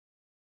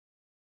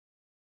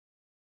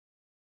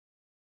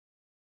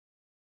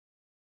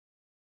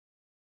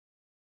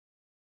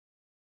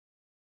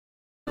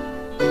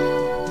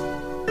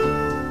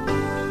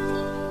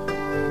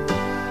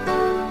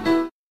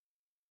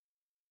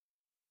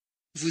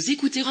Vous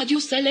écoutez Radio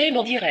Salem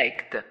en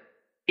direct.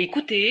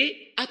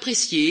 Écoutez,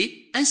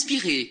 appréciez,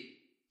 inspirez.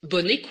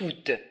 Bonne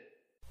écoute.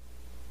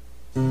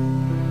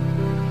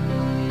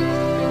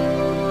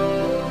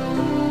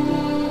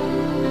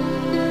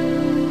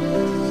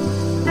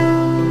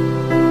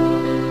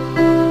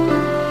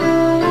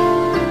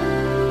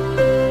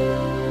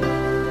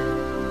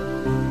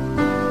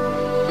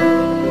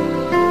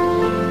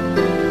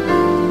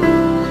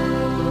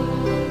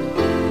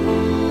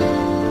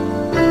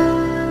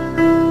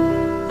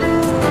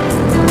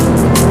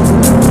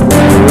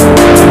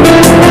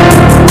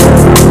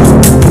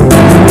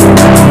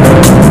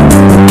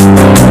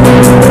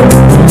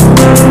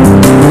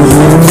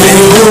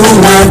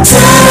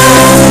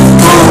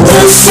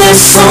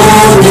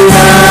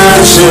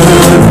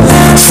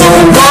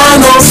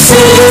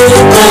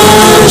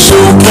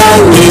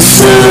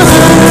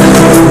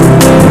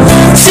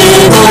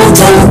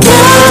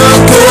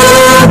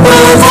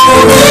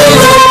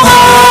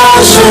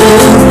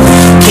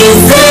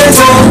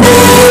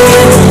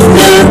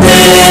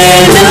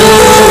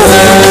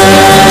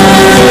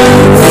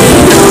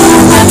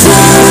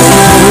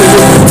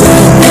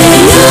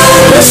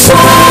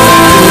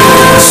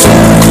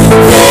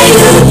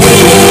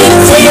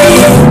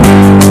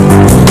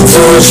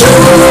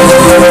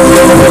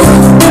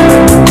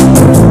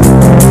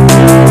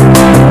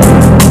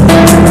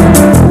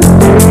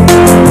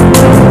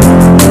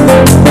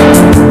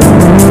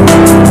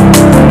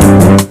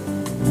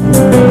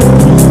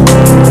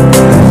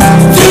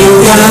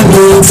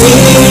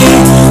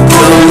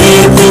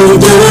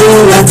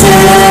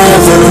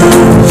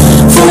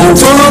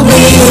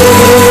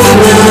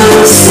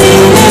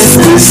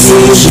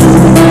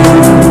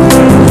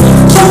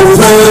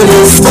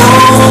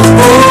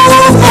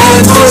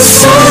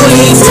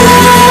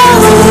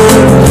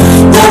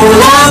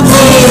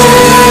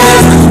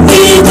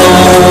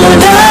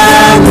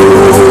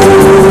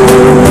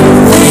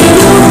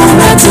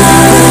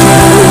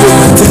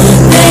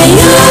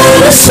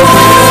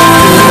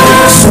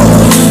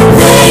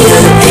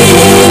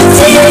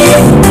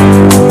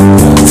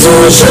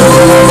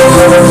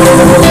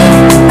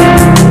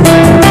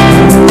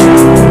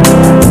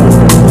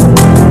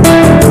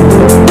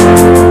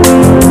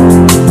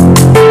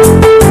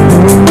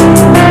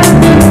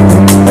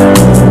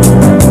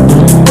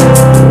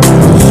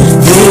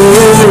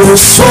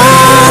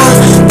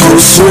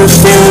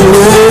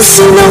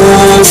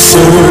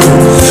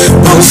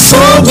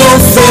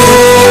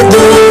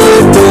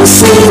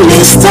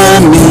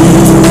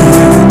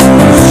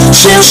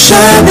 Cherche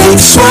avec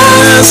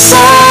soin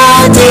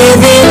sa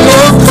divine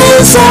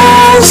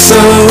présence,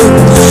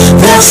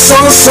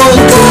 versant son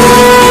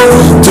cœur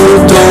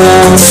tout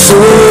en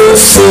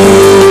souci.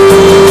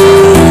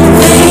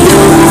 Veille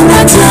au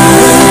matin,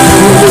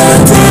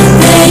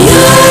 veille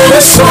le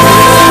soir,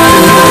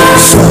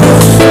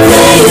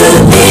 veille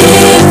midi,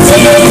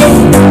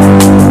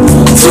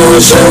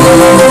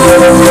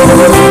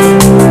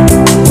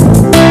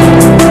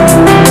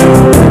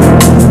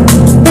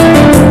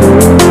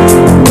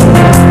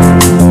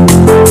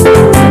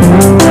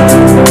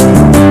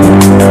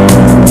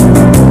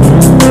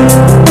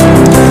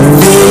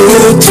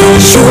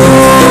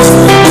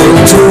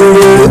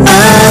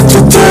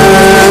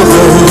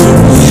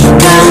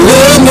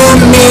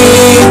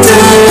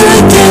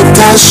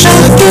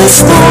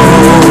 toujours.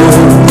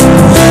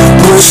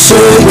 Pour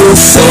se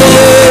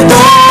laisser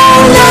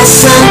dans la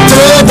sainte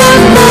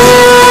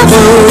demeure,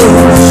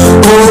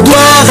 on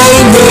doit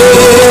régner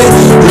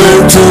le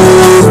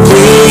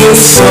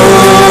Tout-Puissant.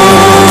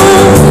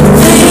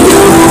 Veille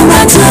au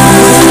matin,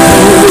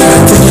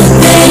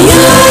 veille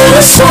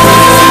le soir,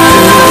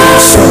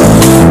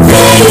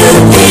 veille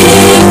midi,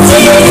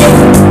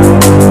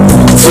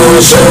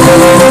 toujours.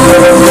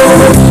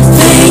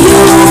 Veille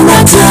au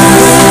matin,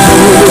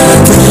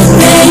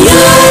 veille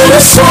le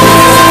soir,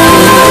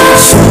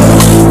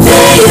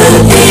 veille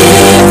midi,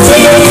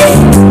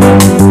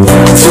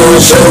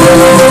 toujours.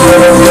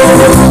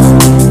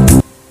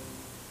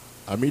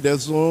 Amis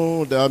des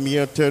ondes, amis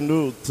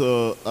internautes,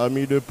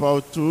 amis de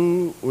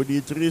partout,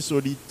 auditrices,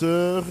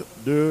 auditeurs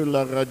de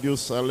la Radio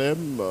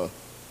Salem,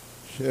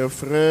 chers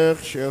frères,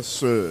 chères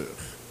sœurs,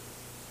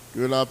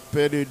 que la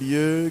paix de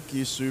Dieu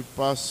qui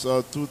surpasse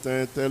toute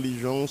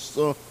intelligence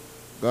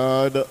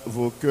garde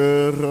vos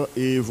cœurs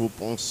et vos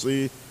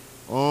pensées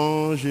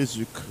en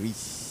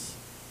Jésus-Christ.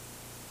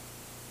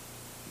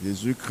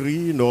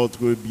 Jésus-Christ,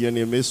 notre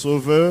bien-aimé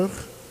Sauveur,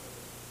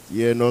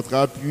 qui est notre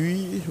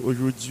appui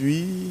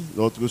aujourd'hui,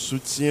 notre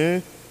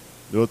soutien,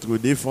 notre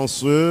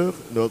défenseur,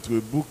 notre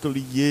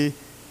bouclier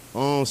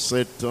en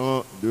ces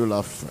temps de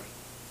la fin.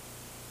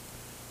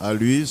 À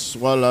lui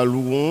soit la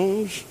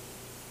louange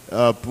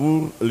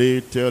pour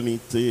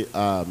l'éternité.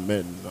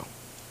 Amen.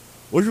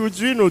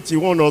 Aujourd'hui, nous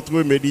tirons notre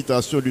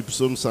méditation du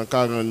psaume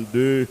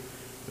 142.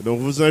 Donc,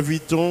 vous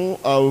invitons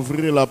à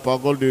ouvrir la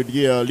parole de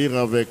Dieu et à lire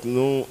avec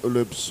nous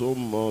le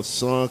psaume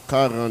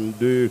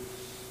 142.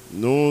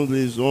 Nous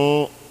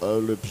lisons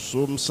le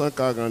psaume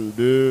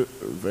 142,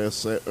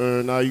 versets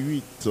 1 à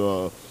 8.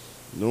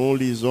 Nous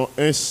lisons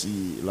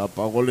ainsi la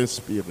parole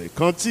inspirée.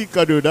 Cantique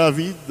de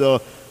David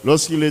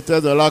lorsqu'il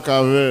était dans la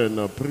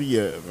caverne.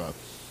 Prière.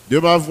 De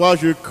ma voix,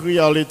 je crie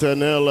à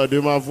l'Éternel, de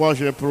ma voix,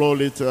 j'implore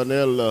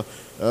l'Éternel.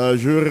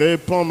 Je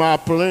répands ma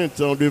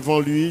plainte devant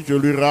lui, je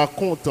lui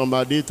raconte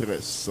ma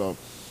détresse.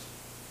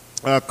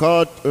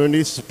 Quand mon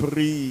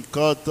esprit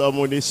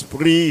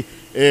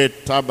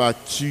est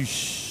abattu,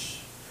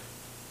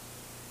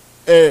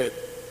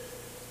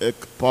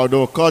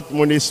 quand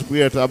mon esprit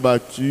est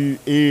abattu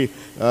et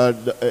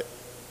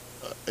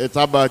est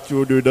abattu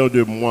au-dedans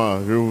de moi,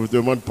 je vous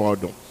demande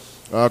pardon.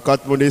 Quand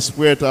mon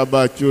esprit est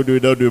abattu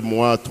au-dedans de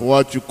moi,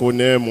 toi tu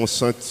connais mon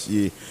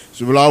sentier.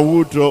 Sur la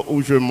route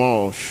où je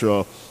marche,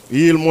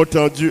 ils m'ont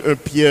tendu un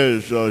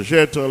piège,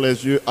 jette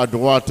les yeux à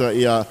droite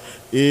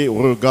et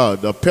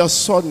regarde.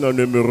 Personne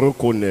ne me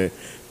reconnaît.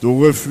 Ton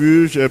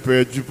refuge est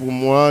perdu pour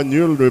moi,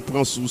 nul ne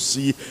prend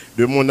souci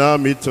de mon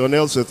âme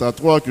éternelle. C'est à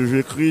toi que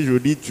je crie, je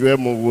dis, tu es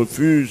mon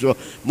refuge,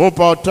 mon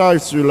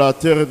partage sur la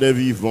terre des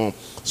vivants.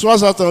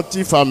 Sois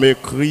attentif à mes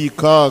cris,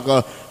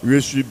 car je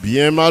suis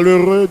bien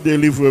malheureux.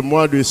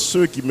 Délivre-moi de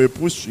ceux qui me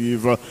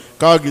poursuivent,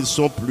 car ils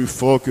sont plus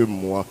forts que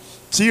moi.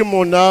 Tire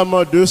mon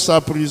âme de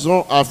sa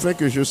prison, afin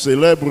que je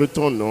célèbre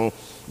ton nom.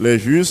 Les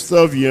justes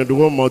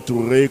viendront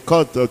m'entourer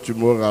quand tu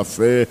m'auras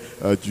fait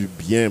du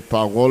bien.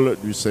 Parole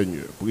du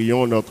Seigneur.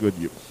 Prions notre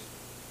Dieu.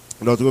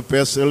 Notre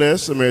Père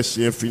Céleste,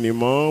 merci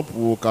infiniment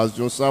pour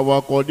l'occasion de savoir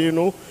accorder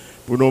nous,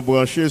 pour nous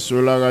brancher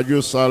sur la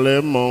radio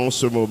Salem en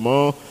ce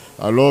moment,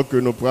 alors que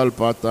nous pourrons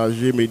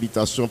partager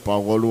méditation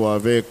parole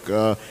avec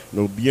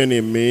nos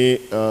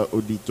bien-aimés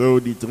auditeurs,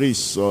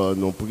 auditrices.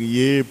 Nous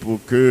prions pour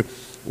que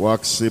ou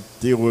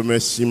accepter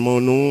remerciements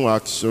nous,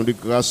 action de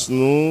grâce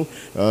nous,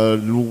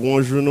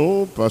 louange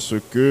nous, parce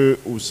que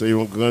vous êtes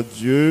un grand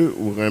Dieu,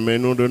 vous remet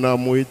nous d'un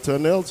amour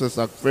éternel, c'est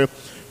ça que fait,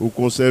 vous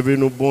conservez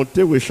nos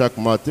bontés, et chaque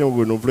matin vous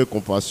renouvelez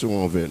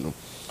compassion envers nous.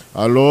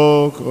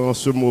 Alors qu'en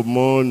ce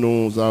moment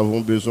nous avons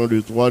besoin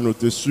de toi, nous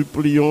te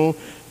supplions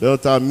dans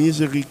ta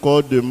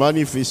miséricorde de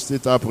manifester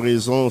ta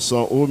présence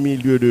au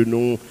milieu de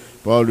nous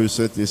par le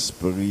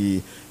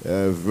Saint-Esprit.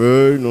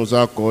 Veuille nous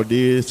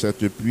accorder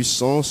cette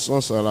puissance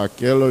sans à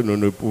laquelle nous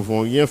ne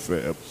pouvons rien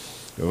faire.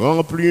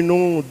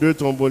 Remplis-nous de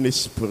ton bon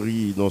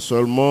esprit, non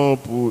seulement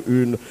pour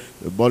une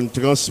bonne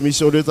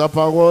transmission de ta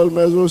parole,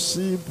 mais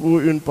aussi pour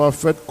une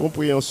parfaite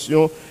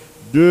compréhension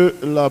de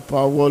la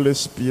parole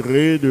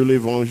inspirée de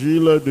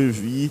l'évangile de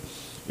vie.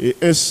 Et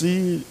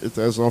ainsi,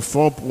 tes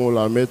enfants pourront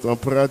la mettre en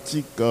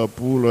pratique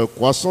pour leur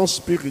croissance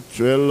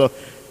spirituelle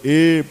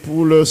et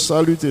pour le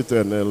salut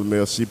éternel.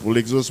 Merci pour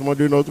l'exaucement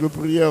de notre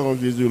prière en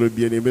Jésus le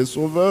bien-aimé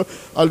Sauveur.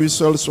 À lui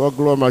seul soit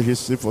gloire,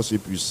 majesté, force et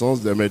puissance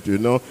dès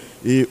maintenant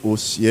et au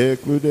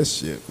siècle des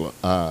siècles.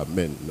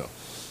 Amen.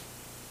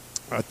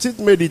 À petite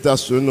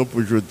méditation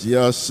pour aujourd'hui,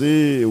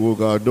 c'est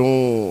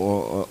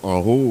regardons en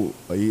haut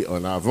et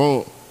en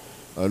avant.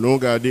 Nous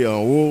regardons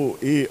en haut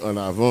et en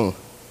avant.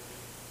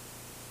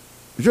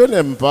 Je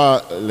n'aime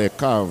pas les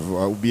caves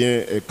ou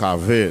bien les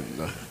cavernes.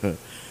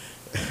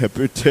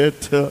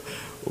 Peut-être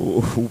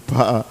ou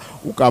pas,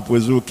 ou qu'à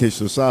poser une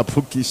question ça,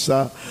 pour qui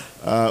ça,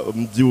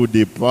 me dit au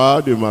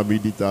départ de ma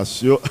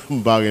méditation,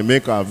 je vais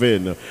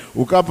caverne.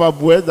 Ou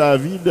capable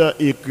David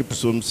écrit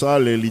comme ça,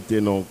 les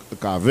lieutenants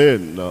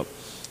caverne.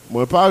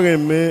 Moi, pas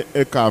aimer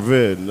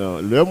caverne.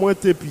 Le moi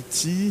était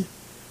petit,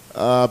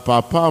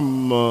 papa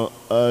m'a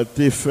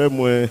fait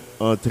moi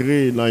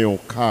entrer dans une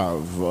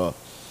cave.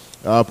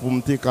 Pour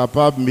me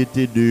capable de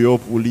mettre dehors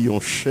pour lui un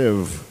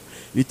chèvre.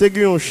 Il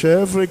était un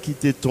chèvre qui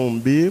était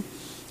tombé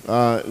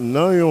dans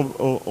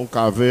une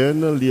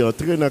caverne, il est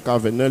entré dans la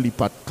caverne, il n'a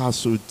pas de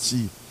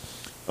sorti.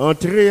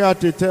 L'entrée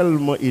était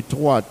tellement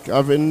étroite, la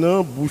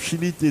caverne, bouche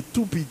était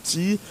tout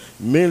petit,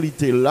 mais il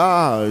était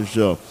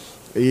large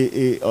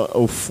et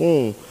au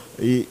fond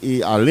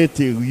et à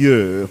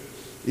l'intérieur.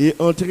 Et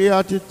l'entrée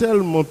était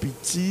tellement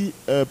petit,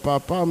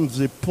 papa me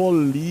disait,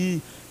 Paul,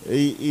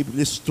 et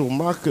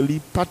l'estomac, il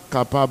n'est pas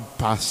capable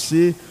de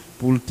passer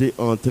pour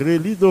entrer.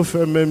 Il doit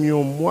faire même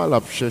un mois la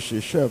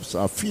chercher chef.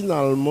 Ça,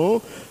 finalement,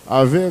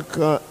 avec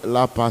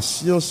la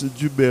patience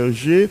du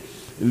berger,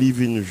 il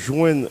vient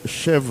joindre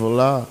chèvre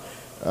là,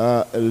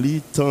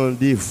 il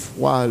tendait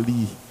froid,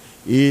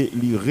 et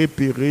il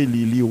repérait,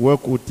 il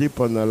recoté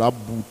pendant la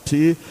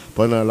bouteille,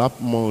 pendant la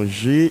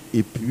manger,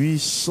 et puis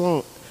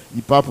sans,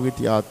 il pas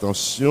prêter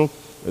attention,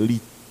 il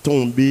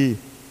tombait.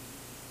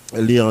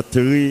 Il est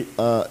entré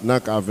dans la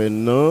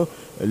caverne,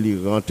 il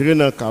est rentré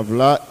dans la cave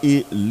là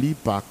et il n'est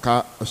pas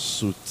qu'à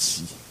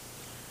sortir.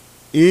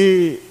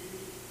 Et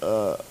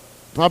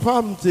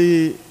papa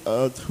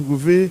m'a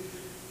trouvé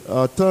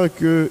en tant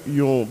que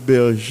un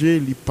berger,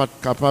 il n'est pas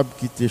capable de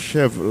quitter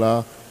chèvre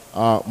là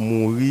à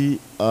mourir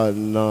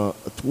dans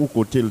tout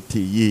côté le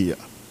théier.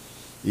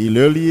 Il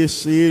a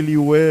essayé, il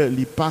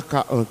n'est pas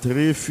qu'à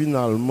entrer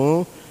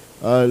finalement,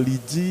 il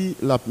dit,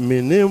 il a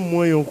mené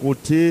moi un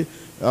côté.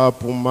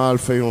 Pour mal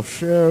faire un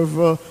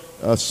chèvre,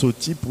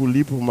 sorti pour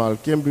lui, pour mal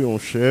kembe un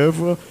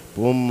chèvre,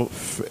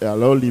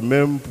 alors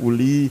lui-même pour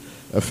lui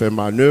faire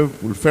manœuvre,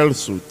 pour le faire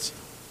sortir.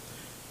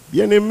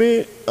 Bien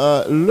aimé,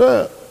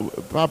 le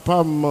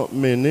papa m'a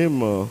mené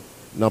dans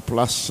la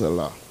place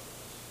là.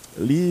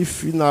 Li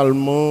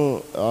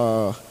finalement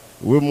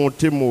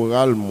remonter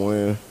moral moi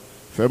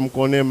fait me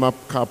connaître m'a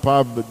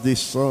capable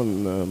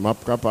descendre m'a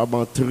capable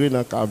entrer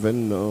dans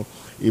caverne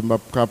et m'a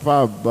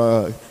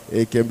capable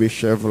et qu'un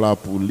chef là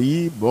pour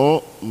lui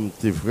bon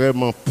t'es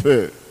vraiment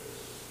peur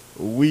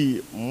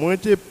oui moi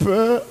t'es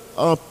peur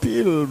en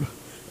pile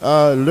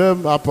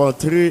l'homme a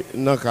entré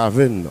dans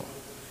caverne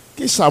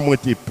qui ça moi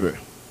t'es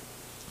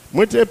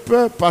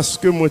peur parce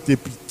que moi t'es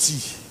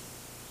petit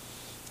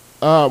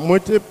moi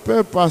t'ai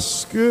peur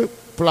parce que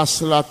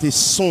place là t'es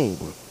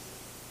sombre.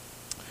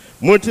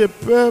 Moi t'ai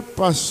peur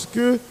parce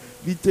que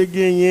il t'a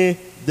gagné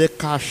des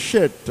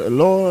cachettes.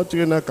 L'entre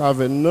dans la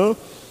caverne,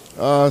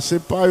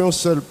 c'est pas une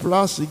seule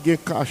place, il y a des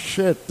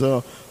cachettes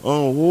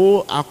en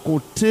haut, à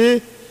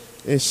côté.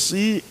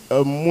 Ainsi,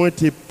 moi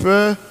t'ai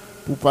peur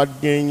pour pas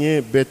gagner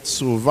bêtes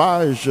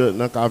sauvages dans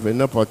la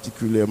caverne,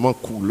 particulièrement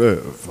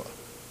couleuvres.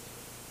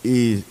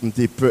 Et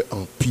m'était peur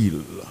en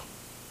pile.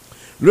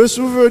 Le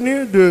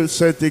souvenir de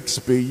cette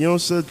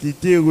expérience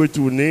était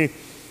retourné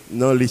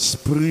dans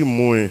l'esprit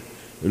moi.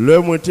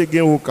 Là, moi, j'ai eu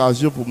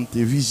l'occasion pour me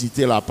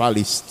visiter la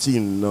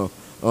Palestine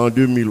en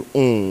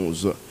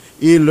 2011.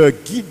 Et le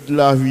guide de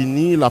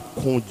l'avenir l'a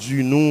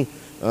conduit nous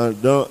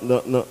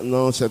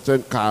dans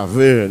certaines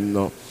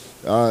cavernes,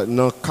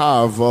 dans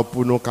cave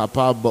pour nous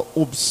capables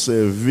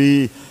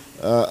d'observer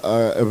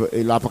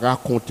et la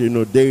raconter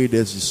nos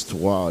des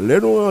histoires. Là,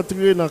 nous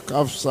entrons dans la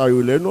cave,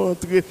 là, nous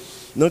entrons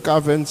dans la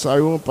caverne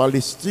en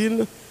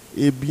Palestine,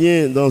 et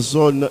bien dans la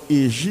zone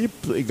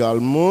Égypte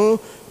également,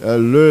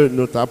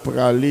 nous avons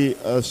allé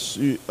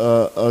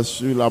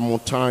sur la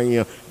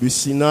montagne du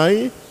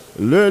Sinaï.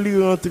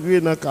 Lui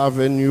rentré dans la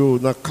caverne,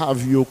 dans la cave,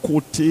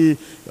 côté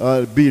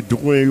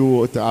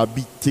bédouin,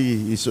 habité.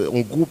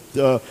 Un groupe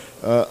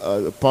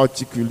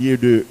particulier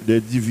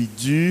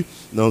d'individus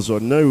dans la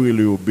zone où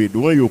les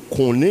bédouins, ils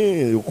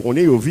connaissent,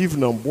 ils vivent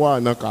dans le bois,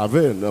 dans la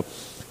caverne.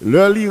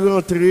 Leur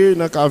rentrer dans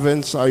la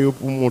caverne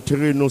pour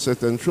montrer nous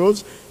certaines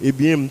choses, eh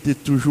bien, j'étais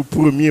toujours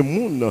premier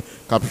monde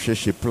qui a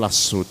cherché place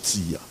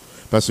sortir.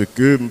 Parce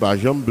que je n'ai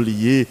jamais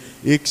oublié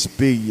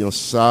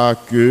l'expérience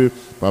que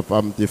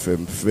papa m'a fait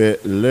faire,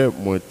 là,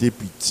 moi j'étais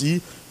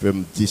petit, fait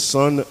me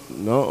descendre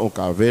dans une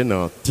caverne,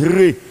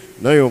 entrer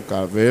dans une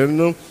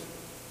caverne,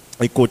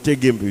 et côté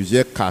il y a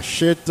plusieurs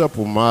cachettes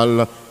pour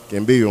mal, qu'il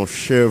y a un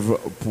chèvre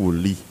pour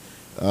lui.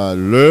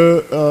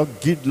 Le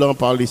guide en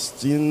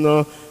Palestine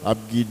a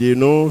guidé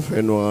nous,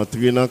 fait nous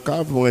entrer dans le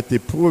cave, pour être le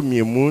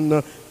premier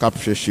monde qui a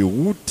cherché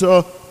route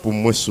pour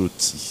moi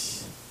sortir.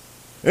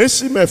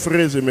 Ainsi, mes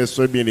frères et mes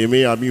soeurs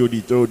bien-aimés, amis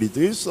auditeurs,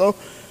 auditrices,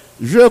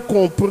 je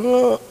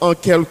comprends en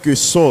quelque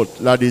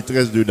sorte la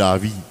détresse de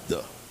David.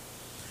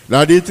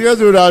 La détresse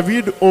de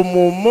David au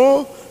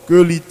moment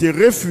que il était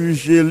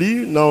réfugié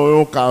dans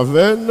une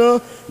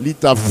caverne, il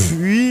a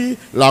fui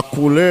la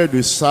colère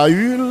de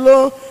Saül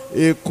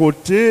et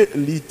côté,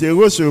 il était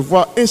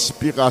recevoir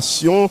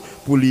inspiration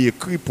pour lui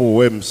écrire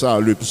poème ça,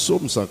 le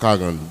psaume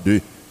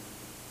 142.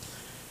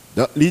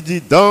 Il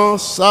dit dans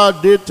sa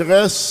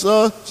détresse,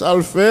 ça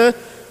le fait.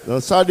 Dans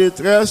sa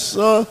détresse,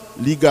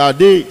 il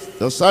gardait.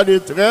 Dans sa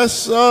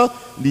détresse,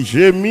 il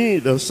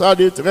gémit. Dans sa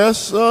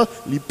détresse,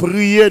 il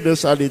priait. Dans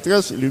sa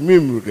détresse, il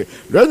murmurait.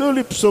 Là, nous,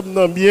 les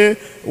psaumes bien,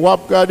 on va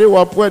regarder,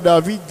 on va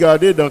David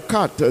garder dans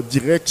 4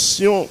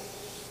 directions.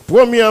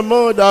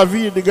 Premièrement,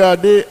 David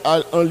gardait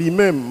en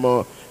lui-même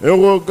un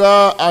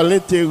regard à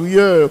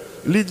l'intérieur.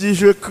 Il dit,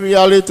 je crie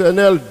à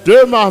l'Éternel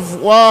de ma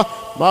voix,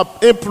 m'a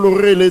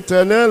imploré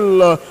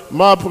l'Éternel,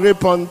 m'a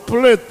répandre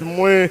plainte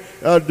moi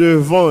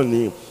devant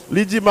lui.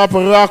 Il dit, m'a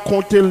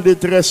raconté le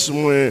détresse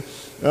moi.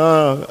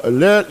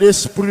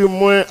 L'esprit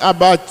moi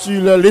abattu,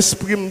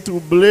 l'esprit me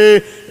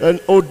troublé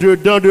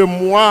au-dedans de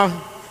moi.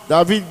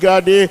 David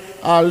gardait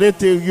à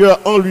l'intérieur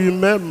en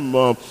lui-même.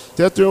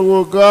 C'est un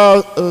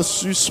regard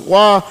sur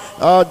soi.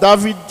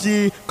 David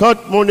dit, quand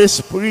mon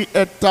esprit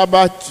est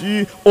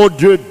abattu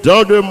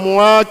au-dedans de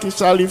moi, qui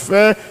ça lui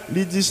fait?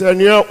 Il dit,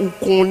 Seigneur, où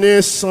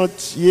connaît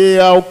sentier,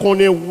 où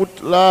connaît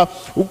route là,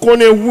 où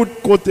connaît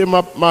route côté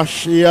ma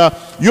marché,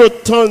 yo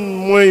tend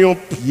moi un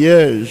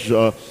piège.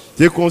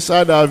 C'est comme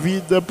ça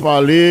David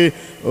parlait,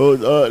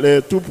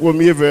 les tout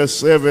premiers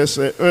versets,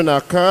 versets 1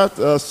 à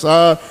 4,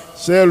 ça,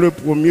 c'est le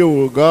premier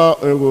regard,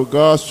 un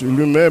regard sur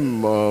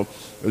lui-même.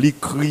 Il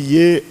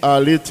criait à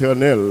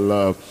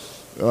l'Éternel.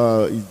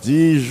 Il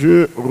dit,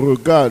 je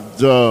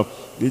regarde.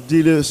 Il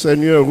dit, le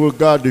Seigneur,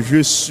 regarde,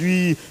 je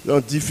suis en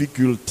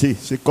difficulté.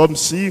 C'est comme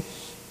si,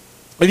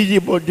 il dit,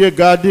 bon Dieu,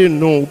 regardez,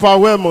 non, pas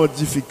vraiment en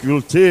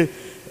difficulté.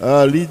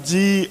 Il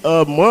dit,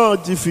 moi en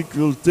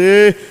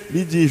difficulté,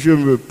 il dit, je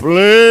me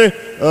plains,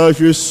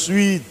 je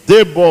suis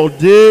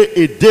débordé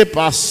et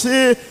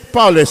dépassé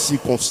par les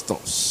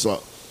circonstances.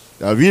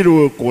 David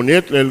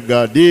reconnaît, il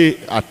regarde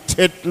à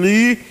tête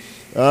lui,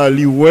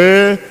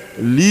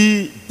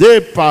 lui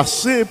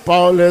dépassé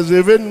par les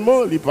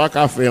événements, il n'a pas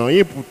qu'à faire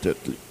rien pour tête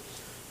lui.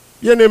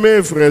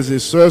 Bien-aimés frères et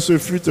sœurs, ce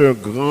fut un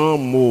grand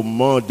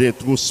moment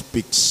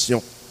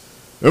d'introspection.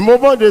 Un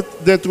moment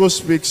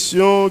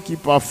d'introspection qui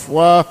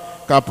parfois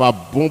capable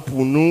bon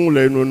pour nous,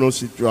 les nos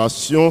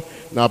situations,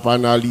 n'a pas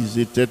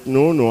analysé tête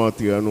nous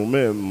entrer en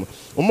nous-mêmes.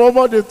 Au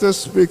moment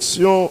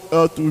d'introspection,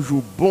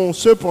 toujours bon,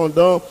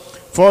 cependant,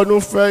 faut nous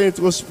faire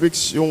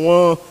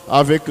introspection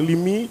avec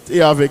limite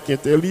et avec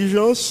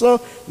intelligence,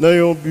 dans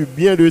un but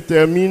bien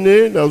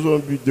déterminé, dans un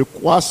but de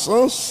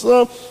croissance,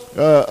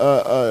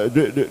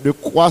 de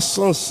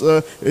croissance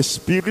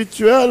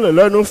spirituelle.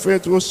 Là, nous faisons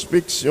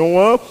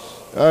introspection,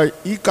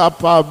 il est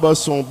capable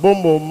son bon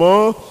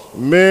moment,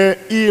 mais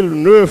il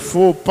ne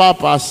faut pas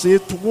passer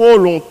trop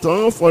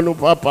longtemps, il faut ne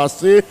pas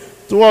passer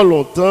trop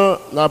longtemps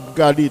à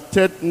regarder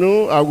tête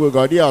nous, à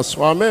regarder à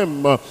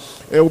soi-même.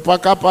 Et ou pas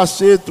qu'à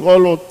passer trop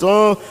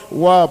longtemps,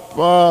 ou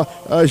pas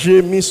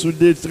j'ai mis sous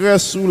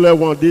détresse, sous les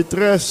en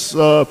détresse,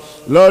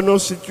 là nos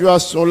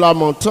situations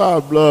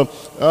lamentables,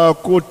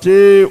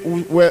 côté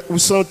ou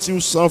senti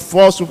ou sans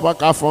force, ou pas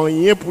qu'à faire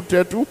rien pour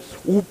tête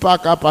ou pas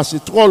qu'à passer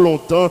trop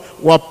longtemps,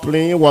 ou à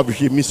plein, ou à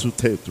j'ai mis sous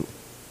tête.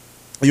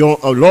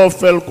 L'on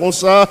fait comme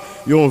ça,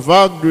 il y a une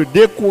vague de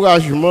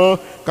découragement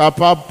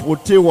capable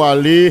de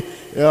aller,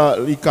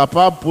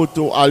 capable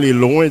de aller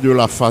loin de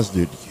la face de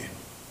Dieu.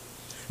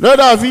 Le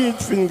David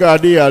fin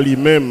garder à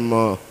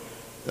lui-même,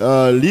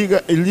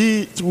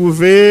 il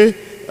trouvait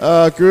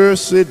que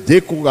ce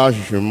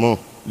découragement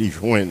lui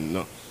joigne.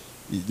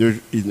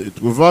 Il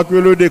trouva que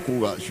le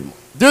découragement.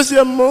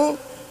 Deuxièmement,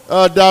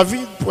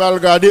 David pour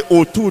regarder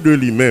autour de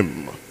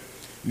lui-même.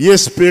 Il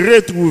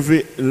espérait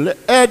trouver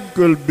l'aide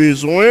que le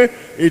besoin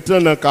étant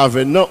dans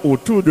cavenant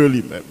autour de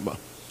lui-même.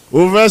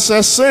 Au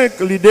verset 5,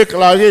 il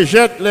déclarait,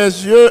 jette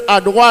les yeux à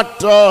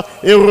droite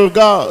et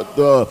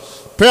regarde.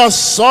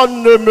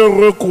 Personne ne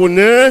me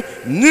reconnaît,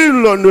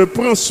 nul ne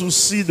prend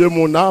souci de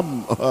mon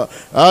âme.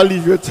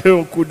 Il jetait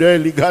un coup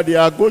d'œil, il regardait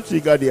à gauche, il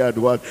regardait à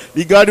droite.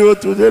 Il regardait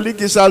autour de lui,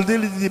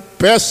 il dit,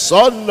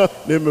 personne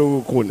ne me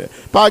reconnaît.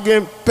 Pas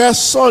de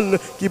personne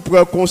qui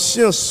prend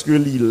conscience que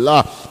lui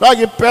là. Pas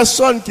de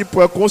personne qui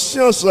prend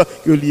conscience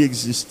que lui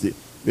existait.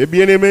 Mais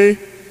bien aimé,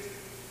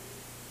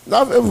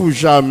 n'avez-vous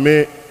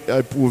jamais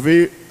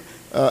éprouvé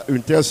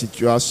une telle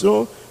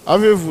situation?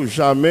 Avez-vous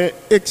jamais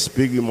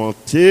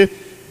expérimenté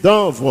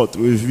dans votre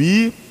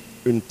vie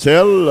une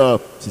telle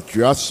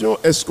situation?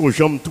 Est-ce que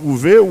j'aime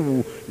trouver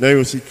ou dans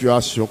une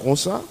situation comme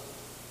ça?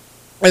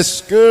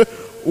 Est-ce que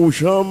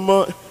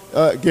j'aime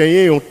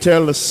gagner une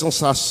telle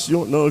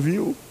sensation dans la vie?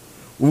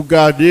 Ou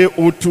garder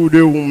autour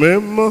de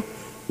vous-même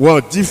ou en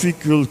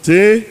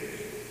difficulté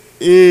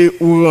et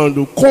vous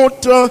rendre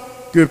compte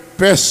que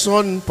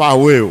personne ne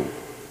parle?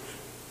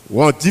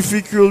 Ou en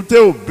difficulté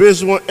ou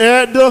besoin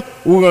d'aide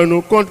ou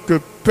rendre compte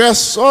que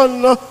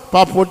personne n'a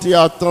pas porté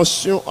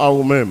attention à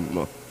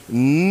vous-même.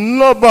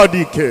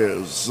 Nobody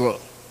cares.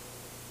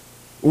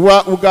 Ou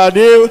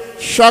regardez,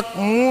 chaque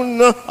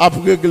monde a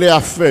réglé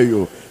affaire.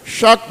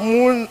 Chaque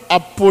monde a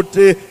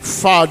porté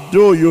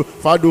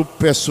fardeau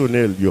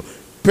personnel.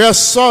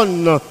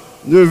 Personne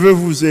ne veut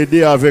vous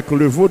aider avec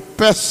le vôtre.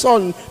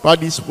 Personne n'est pas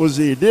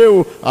disposé d'aider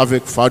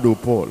avec fardeau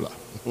Paul.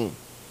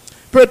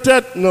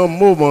 Peut-être dans un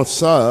moment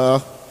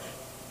ça,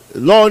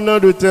 lors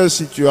de telle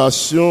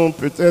situation,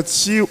 peut-être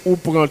si vous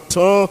prenez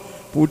temps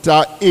pour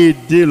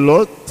aider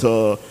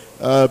l'autre,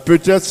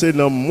 peut-être c'est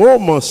dans un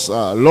moment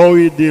ça, lors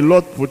aider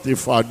l'autre pour te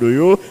faire de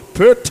vous,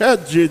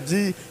 peut-être j'ai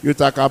dit, vous êtes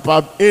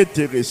capable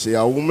d'intéresser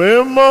à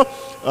vous-même,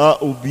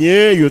 ou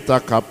bien vous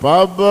êtes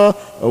capable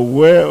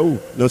dans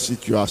la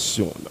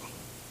situation.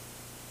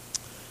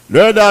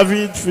 Le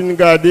David finit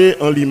garder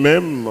en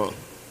lui-même,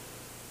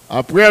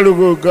 après le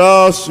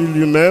regard sur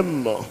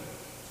lui-même,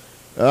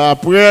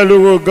 après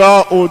le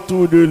regard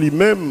autour de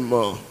lui-même,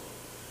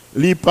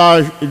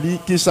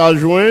 qui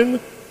s'ajoigne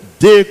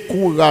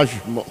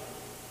découragement.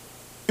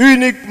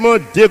 Uniquement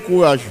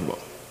découragement.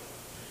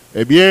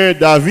 Eh bien,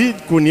 David,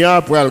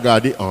 Kounia, pour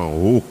regarder en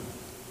haut.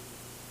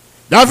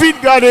 David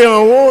regardait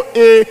en haut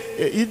et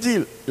il dit,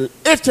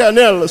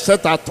 Éternel,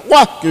 c'est à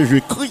toi que je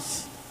crie.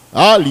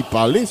 Il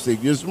parlait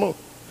sérieusement.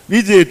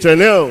 Il dit,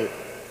 Éternel,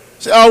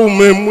 c'est à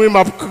vous-même, moi,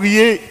 m'a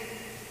crié.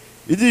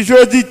 Il dit,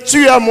 je dis,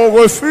 tu es mon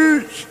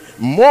refuge.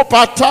 Mon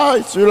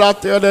bataille sur la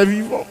terre des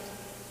vivants.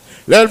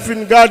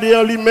 L'elfine garde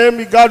en lui-même,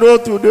 il garde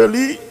autour de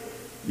lui,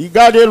 il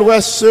garde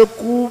l'ouest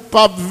secours,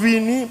 pas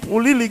vini, pour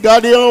lui, il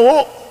garde en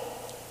haut.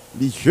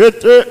 Il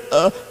jette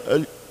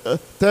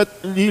tête,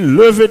 il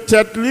leve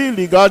tête,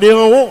 il garde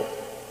en haut.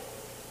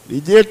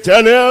 Il dit,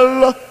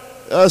 Éternel,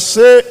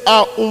 c'est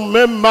à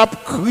vous-même m'a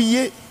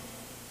crié.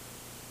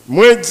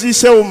 Moi, dis,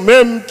 c'est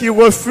vous-même qui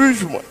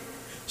refuge moi.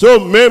 C'est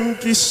vous-même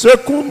qui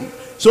secoue,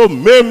 c'est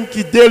vous-même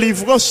qui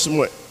délivrance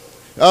moi.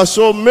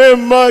 C'est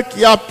même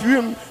qui appuie,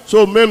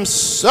 c'est même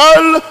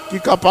seul qui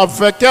est capable de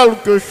faire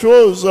quelque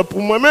chose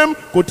pour moi-même,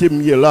 côté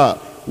mieux là.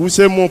 Ou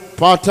c'est mon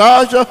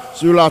partage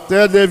sur la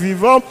terre des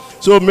vivants,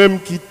 c'est même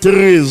qui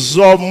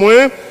trésor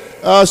moi,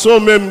 c'est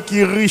même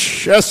qui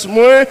richesse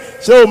moi,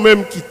 c'est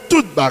même qui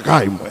toute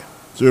bagaille moi.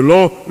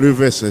 Selon le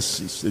verset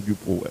 6, c'est du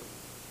proverbe.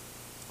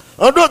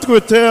 En d'autres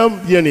termes,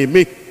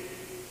 bien-aimés,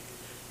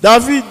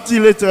 David dit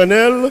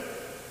l'Éternel,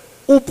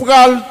 ou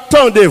pral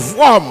temps de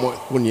voir moi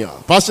kounya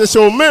parce que c'est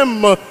eux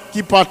même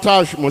qui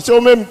partage moi, c'est eux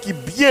même qui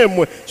bien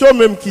moi, c'est eux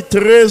même qui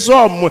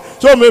trésor moi,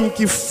 c'est eux même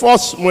qui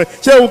force moi,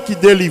 c'est eux qui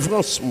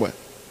délivrance moi.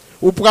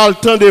 Ou pral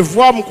temps de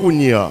voir moi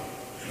kounya,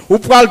 ou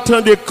pral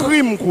temps de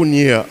crime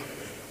kounya,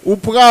 ou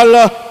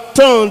pral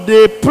temps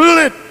de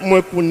plainte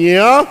moi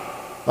kounya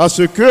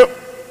parce que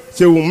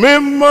c'est eux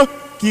même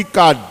qui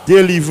a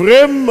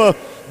délivré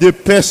de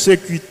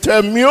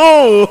persécuteurs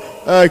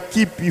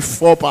qui puis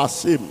fort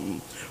passer.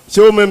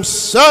 C'est eux même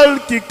seuls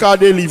qui a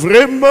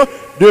délivré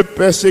de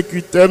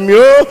persécuteurs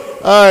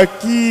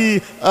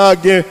qui a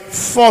gagné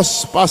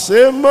force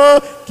passer,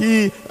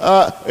 qui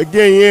a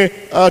gagné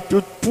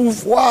tout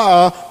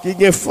pouvoir, qui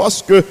gagne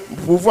force que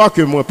pouvoir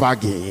que moi pas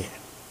gagné.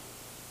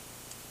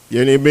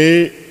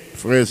 Bien-aimés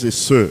frères et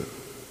sœurs,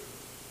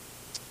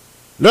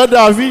 le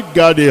David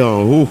gardé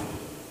en haut.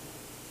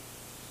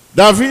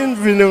 David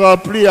vient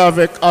remplir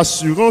avec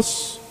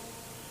assurance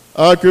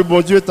que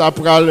bon Dieu t'a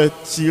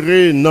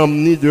tiré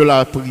Namni de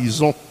la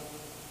prison.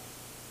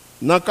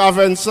 Dans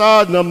caverne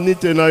ça, Namni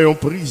était dans une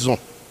prison.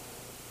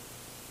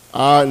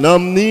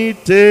 Namni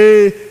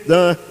était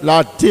dans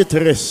la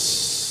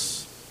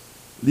détresse.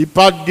 Il n'y a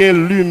pas de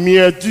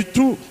lumière du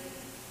tout.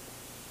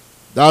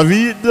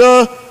 David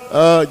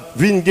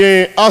vient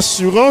gagner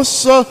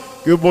assurance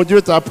que bon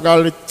Dieu t'a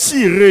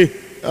tiré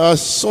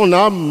son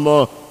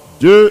âme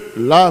de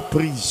la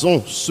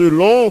prison.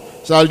 Selon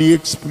ça lui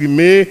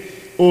exprimé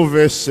au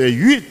verset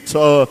 8,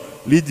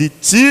 il dit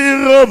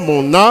tire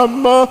mon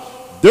âme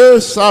de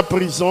sa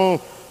prison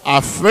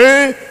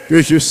afin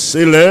que je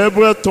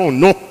célèbre ton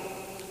nom.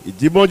 Il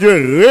dit bon Dieu,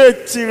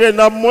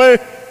 retirez-moi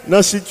dans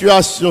la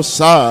situation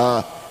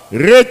ça,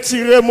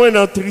 retirez-moi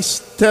dans la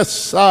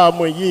tristesse ça,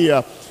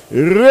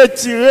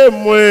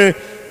 retirez-moi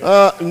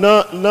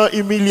dans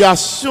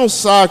l'humiliation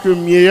ça que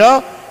m'y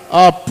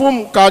pour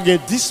me garder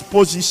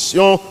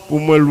disposition pour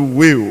me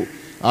louer,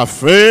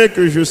 afin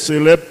que je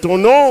célèbre ton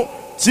nom,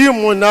 tire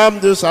mon âme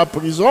de sa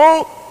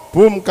prison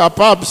pour me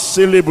capable de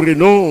célébrer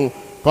non,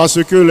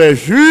 parce que les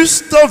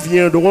justes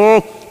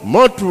viendront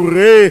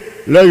m'entourer,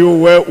 les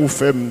Yahweh ou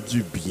faire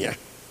du bien.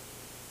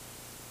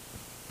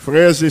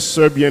 Frères et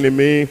sœurs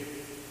bien-aimés,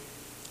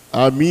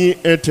 amis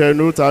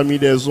internautes, amis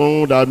des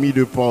ondes, amis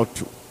de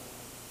partout.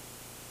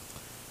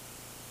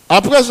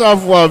 Après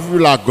avoir vu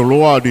la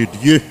gloire de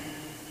Dieu,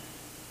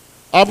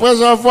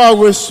 après avoir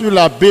reçu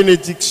la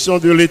bénédiction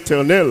de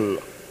l'Éternel,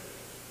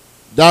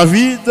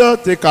 David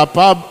était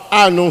capable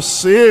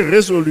d'annoncer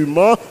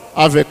résolument,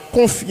 avec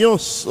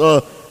confiance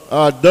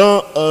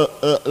dans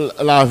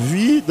la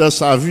vie, dans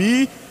sa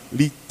vie,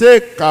 il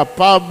était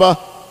capable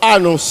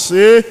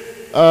d'annoncer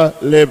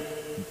les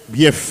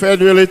bienfaits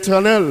de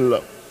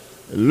l'Éternel.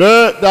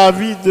 Le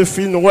David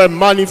fit une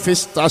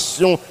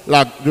manifestation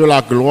de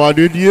la gloire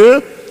de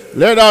Dieu.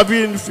 Le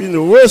David fit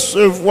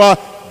recevoir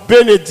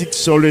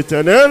bénédiction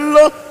l'Éternel,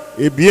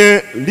 eh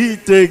bien, il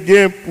te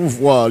gain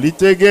pouvoir, il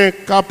te gain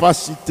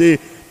capacité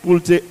pour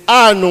te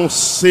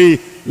annoncer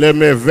les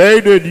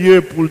merveilles de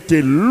Dieu, pour te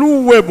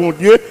louer bon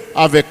Dieu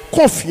avec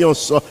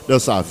confiance dans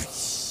sa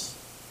vie.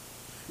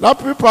 La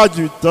plupart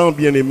du temps,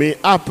 bien aimé,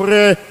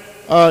 après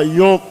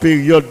une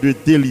période de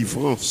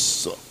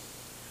délivrance,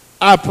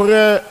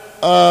 après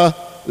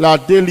la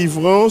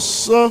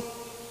délivrance,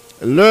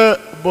 le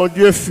bon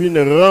Dieu finit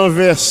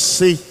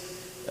renverser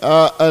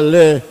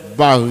les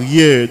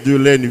barrières de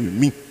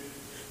l'ennemi.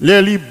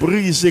 Les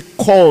brise et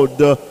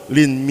code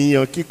l'ennemi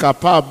qui est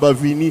capable de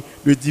venir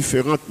de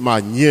différentes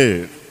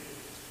manières.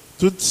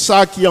 Tout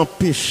ça qui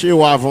empêche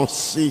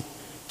d'avancer,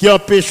 qui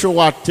empêche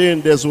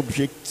d'atteindre des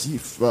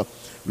objectifs.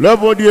 Le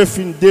bon Dieu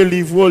finit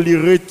délivrer, les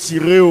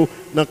retirer dans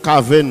la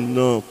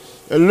caverne.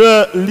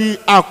 Le li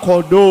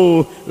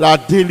accorde la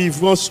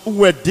délivrance,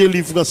 où est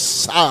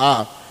délivrance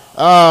ça?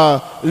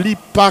 Li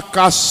pas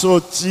qu'à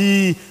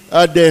sortir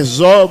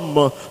des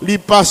hommes, li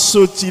pas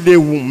sortir de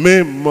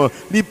vous-même,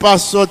 li pas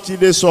sortir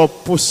de son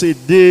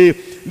possédé,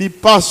 li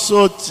pas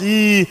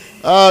sortir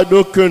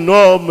d'aucun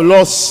homme,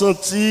 l'on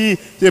sentit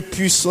des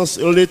puissances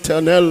de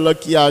l'Éternel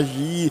qui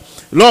agit,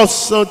 l'on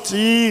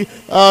sentit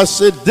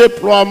ce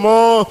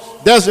déploiement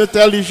des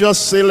intelligences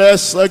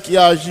célestes qui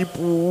agit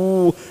pour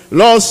vous,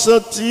 l'on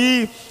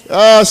sentit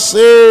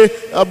c'est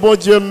bon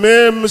Dieu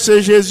même,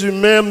 c'est Jésus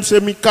même,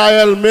 c'est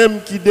Michael même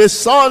qui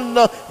descend,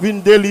 vient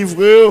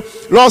délivrer.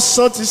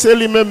 Lorsque c'est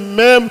lui-même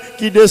même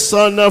qui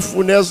descend dans la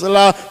fournaise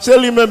là, c'est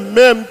lui-même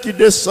même qui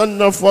descend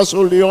dans la fosse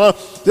au lion,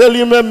 c'est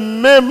lui-même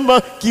même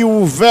qui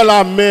ouvre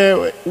la mer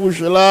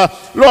rouge là.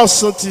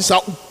 Lorsque ça,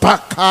 ou pas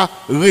qu'à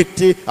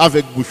arrêter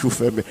avec bouche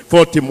fermée.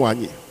 Faut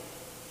témoigner.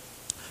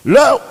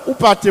 Là, ou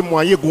pas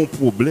témoigner, il y a un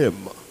problème.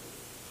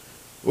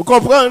 Vous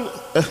comprenez?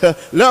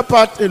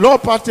 L'on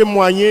pas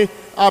témoigner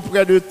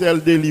après de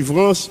telles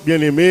délivrances, bien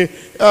aimé,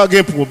 il y a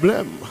un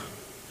problème.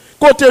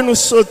 Quand nous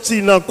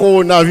sortis dans le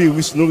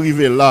coronavirus, nous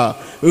arrivons là,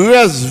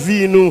 reste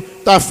vie nous,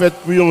 t'as fait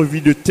pour une vie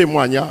de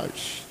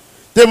témoignage.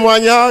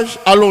 Témoignage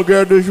à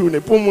longueur de journée.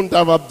 Pour le monde,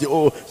 tu vas dire,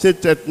 oh, c'est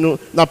peut-être nous,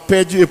 on a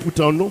perdu et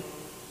pourtant non.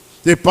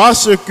 C'est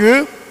parce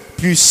que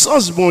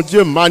puissance, bon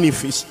Dieu,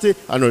 manifestée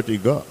à notre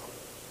égard.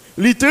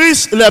 Les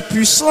triste, les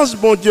puissances,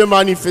 bon Dieu,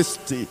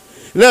 manifestées,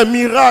 les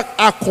miracles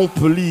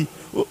accomplis.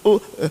 On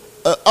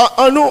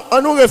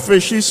nous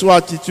réfléchit sur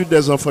l'attitude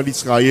des enfants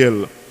d'Israël.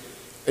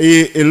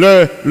 Et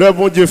leur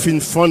bon Dieu fait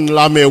une fond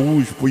la mer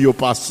rouge pour y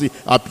passer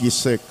à pied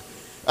sec.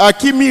 À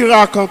qui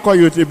miracle encore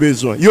y a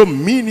besoin? Ils ont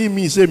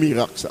minimisé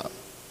miracle ça.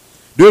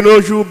 De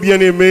nos jours,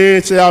 bien-aimés,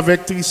 c'est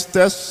avec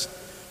tristesse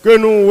que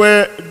nous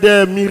voyons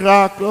des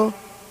miracles,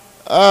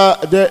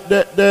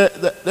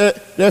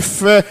 des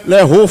faits,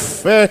 les hauts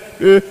faits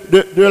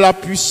de la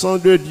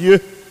puissance de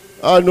Dieu.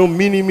 Nous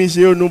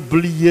minimiser, nous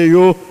oublier,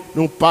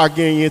 nous pas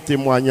gagner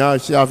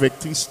témoignage. C'est avec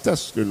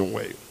tristesse que nous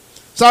voyons.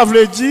 Ça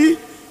veut dire,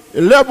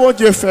 le bon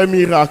Dieu fait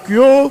miracle,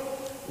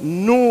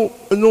 nous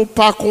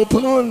pas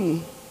comprendre.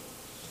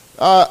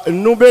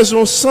 Nous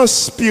besoin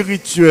sens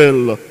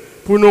spirituel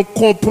pour nous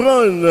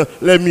comprendre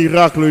les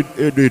miracles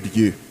de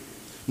Dieu.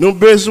 Nous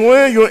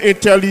besoin d'une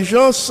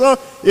intelligence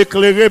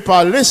éclairée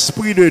par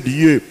l'Esprit de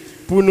Dieu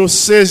pour nous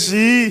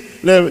saisir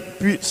les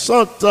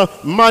puissantes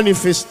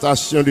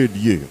manifestations de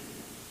Dieu.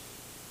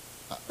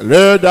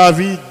 Le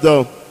David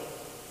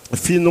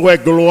finouait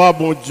gloire,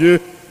 bon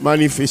Dieu,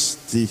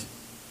 manifestée.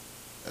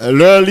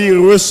 Leur lui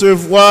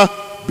recevoir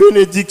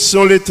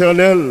bénédiction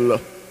l'Éternel.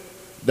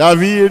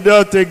 David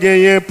te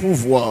gagné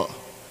pouvoir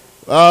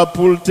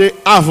pour te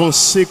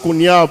avancer qu'on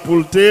y a,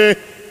 pour te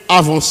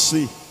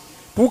avancer.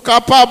 Pour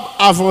capable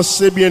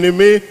avancer,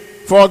 bien-aimé,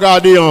 faut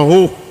regarder en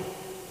haut.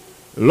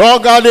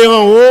 Regarder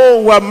en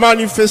haut où a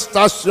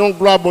manifestation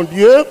gloire bon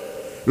Dieu.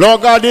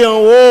 Regarder en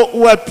haut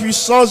où a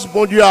puissance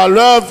bon Dieu à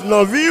l'œuvre dans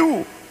la vie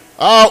où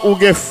a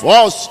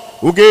force,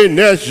 où a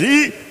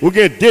énergie, où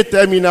a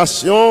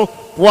détermination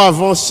pour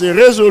avancer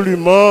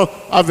résolument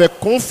avec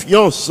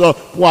confiance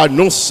pour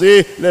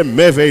annoncer les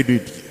merveilles de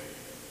Dieu.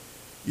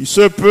 Il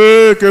se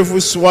peut que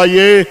vous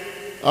soyez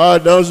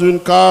dans une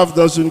cave,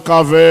 dans une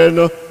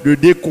caverne de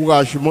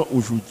découragement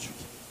aujourd'hui.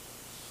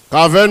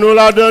 Caverne nous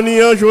l'a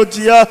donné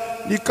aujourd'hui,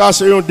 il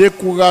casse un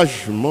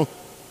découragement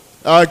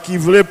qui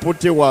voulait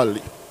porter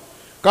aller.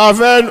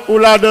 Caverne nous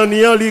l'a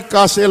donné, il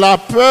casse la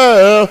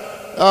peur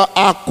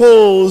à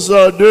cause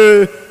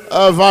de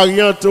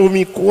variante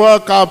Omicron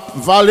qui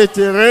va le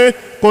terrain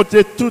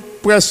côté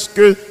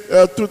presque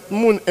tout le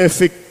monde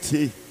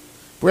infecté.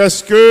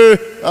 Presque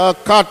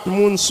 4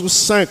 monde sur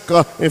 5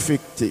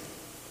 infectés.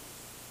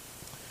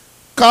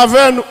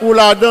 Caverne ou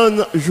la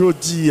donne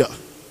jodi,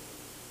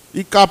 il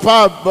est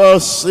capable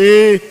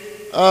c'est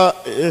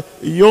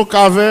une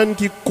caverne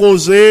qui est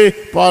causée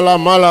par la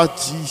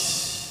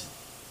maladie.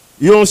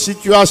 Il y a une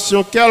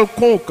situation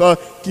quelconque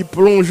qui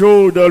plonge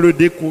dans le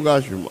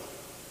découragement.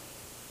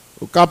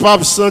 Vous êtes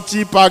capable de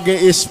sentir pas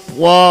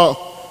espoir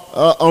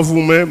en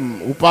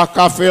vous-même, ou pas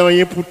qu'à faire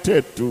rien pour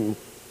tête,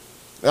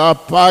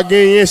 pas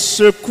gagner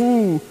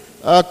secours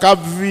qu'à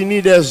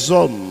venir des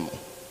hommes,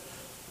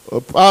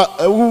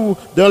 ou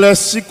dans les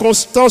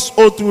circonstances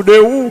autour de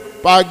vous,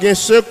 pas gagner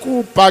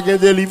secours, pas gagner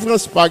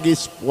délivrance, pas gagner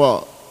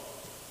espoir.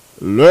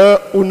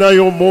 Là où nous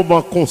avons un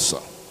moment comme ça,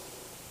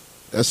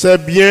 c'est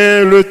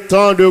bien le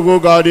temps de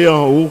regarder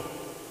en haut.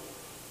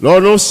 Dans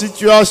nos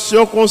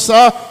situations comme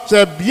ça,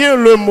 c'est bien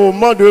le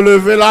moment de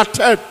lever la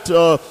tête,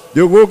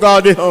 de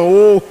regarder en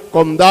haut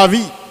comme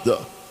David.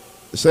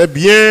 C'est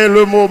bien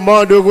le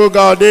moment de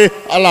regarder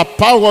à la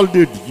parole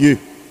de Dieu.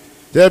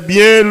 C'est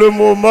bien le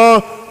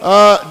moment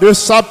de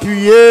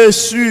s'appuyer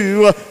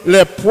sur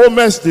les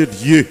promesses de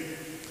Dieu.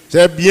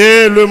 C'est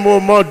bien le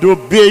moment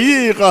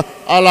d'obéir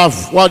à la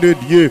voix de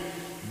Dieu,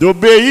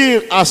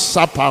 d'obéir à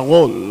sa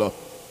parole.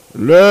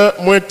 Le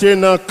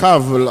maintenant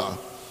cave là.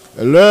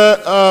 Le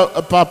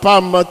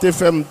papa m'a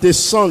fait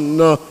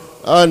descendre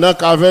dans la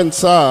caverne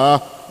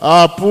ça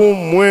pour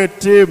moi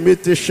te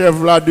mettre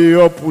chèvre là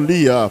dehors pour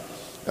lire.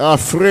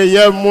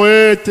 Frère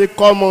moi te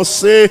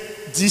commencé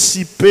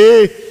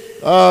dissiper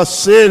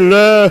c'est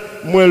l'heure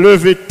moi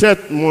lever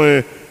tête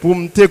moi pour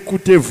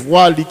m'écouter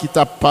voix qui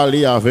t'a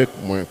parlé avec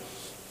moi.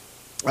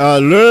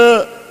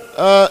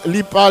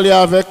 Li parler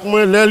avec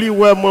moi li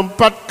ouais moi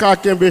pas de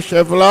kakembe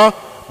chèvre là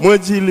moi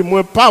dit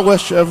moi pas ouais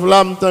chèvre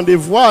là m'entendre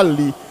voix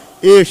li.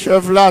 Et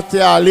chef là t'es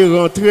allé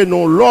rentrer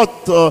dans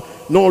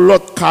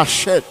l'autre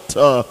cachette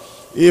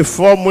et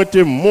faut moi te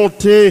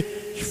monter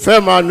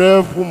faire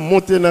manœuvre pour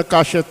monter dans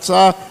cachette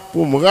ça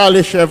pour me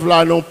râler chef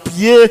là dans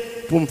pied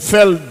pour me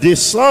faire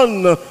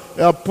descendre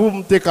pour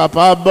me être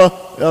capable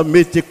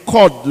mettre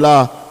corde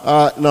là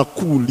dans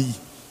coulis.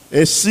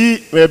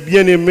 Ainsi mes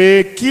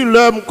bien-aimés qui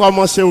l'homme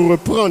commence à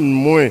reprendre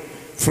moi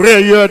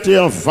frère t'es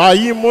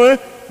envahi moi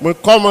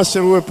commence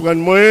à reprendre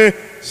moi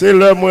c'est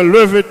l'heure moi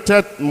lever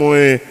tête moi.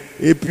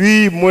 Et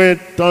puis, moi,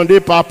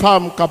 tendez papa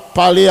m'a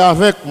parlé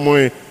avec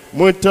moi.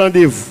 Moi,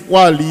 tendez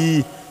voix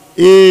li.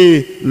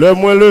 Et le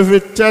moi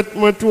levé tête,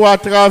 moi tout à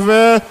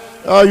travers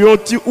une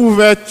petite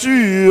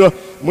ouverture.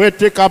 Moi,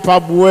 j'étais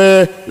capable de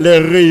voir les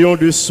rayons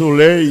du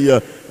soleil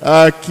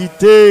qui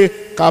étaient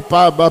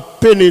capables de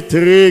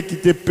pénétrer, qui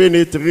étaient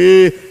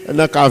pénétrés dans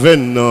la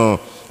caverne.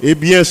 Eh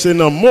bien, c'est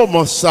dans ce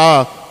moment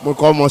ça, moi,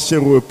 commencé à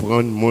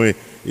reprendre moi.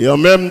 Et en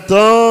même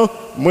temps,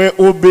 moi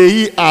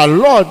obéis à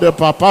l'ordre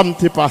papa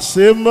m'était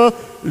passé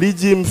il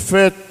dit me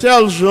fait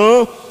tel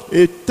genre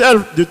et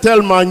de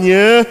telle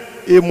manière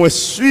et moi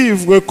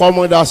suivre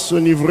recommandation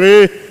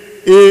livrée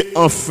et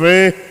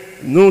enfin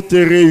nous te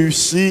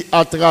réussi à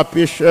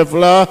attraper chef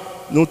là,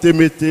 nous te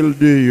mettons le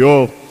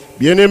dehors.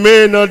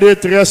 Bien-aimé, dans la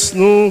détresse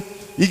nous,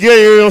 il y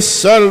a un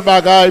seul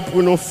bagaille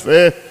pour nous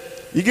faire.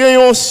 Il y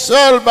a un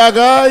seul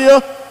bagaille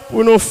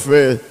pour nous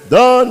faire.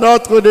 Dans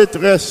notre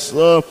détresse,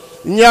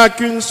 il n'y a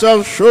qu'une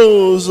seule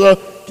chose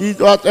qui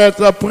doit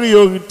être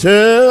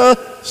prioritaire,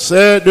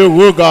 c'est de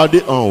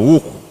regarder en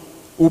haut.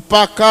 Ou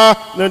pas qu'à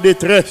dans la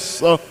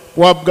détresse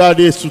pour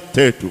regarder sous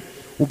tête.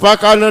 Ou pas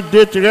qu'à dans la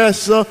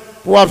détresse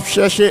pour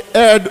chercher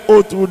aide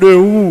autour de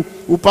vous.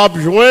 Ou pas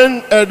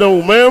joindre aide en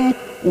vous-même.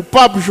 Ou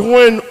pas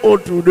joindre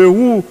autour de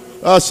vous.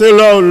 C'est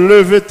là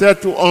lever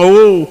tête en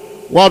haut.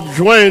 Ou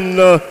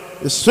joindre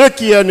ce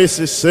qui est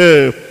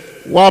nécessaire.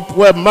 Ou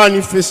après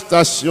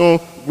manifestation,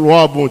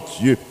 gloire à bon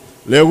Dieu.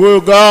 Les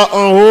regards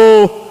en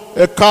haut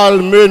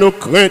calmer nos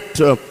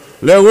craintes.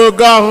 Les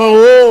regards en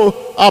haut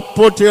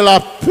apporter la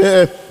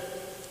paix.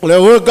 Les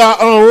regards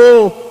en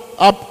haut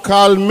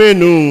calmer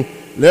nous.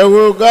 Les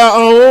regards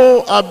en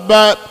haut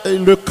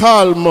le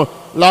calme,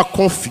 la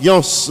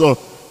confiance.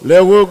 Les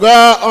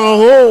regards en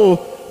haut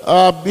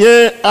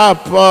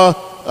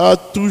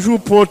toujours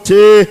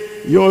porter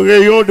un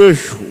rayon de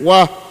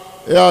joie,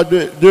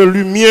 de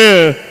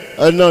lumière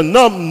dans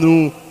l'âme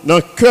nous, dans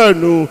le cœur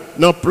nous,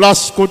 dans la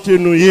place côté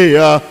nous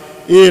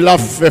et la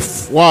fait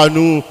foi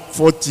nous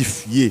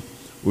fortifier.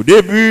 Au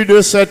début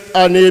de cette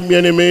année,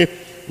 bien-aimés,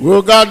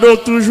 regardons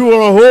toujours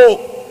en haut,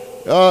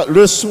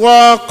 le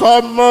soir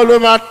comme le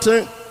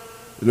matin.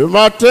 Le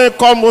matin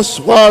comme au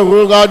soir,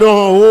 regardons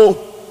en haut.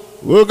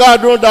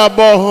 Regardons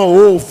d'abord en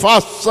haut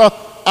face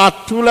à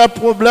tous les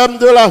problèmes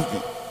de la vie.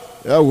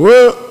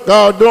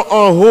 Regardons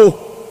en haut.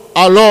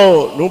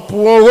 Alors, nous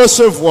pourrons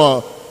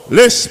recevoir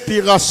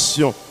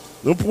l'inspiration.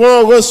 Nous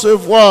pourrons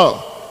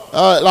recevoir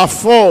la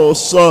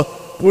force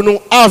pour nous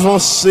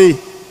avancer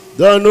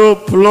dans nos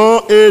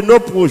plans et nos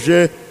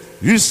projets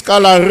jusqu'à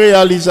la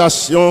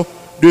réalisation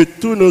de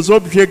tous nos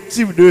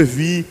objectifs de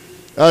vie,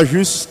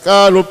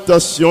 jusqu'à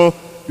l'obtention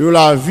de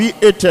la vie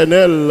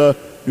éternelle,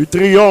 du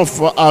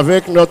triomphe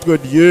avec notre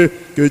Dieu.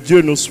 Que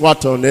Dieu nous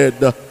soit en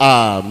aide.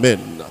 Amen.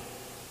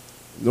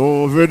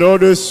 Nous venons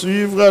de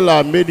suivre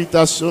la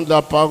méditation de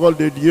la parole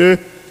de Dieu.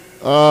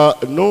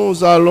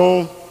 Nous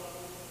allons,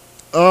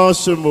 en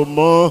ce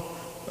moment,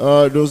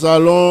 nous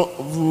allons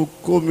vous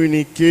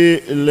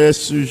communiquer les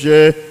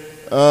sujets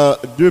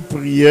de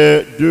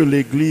prière de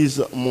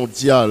l'Église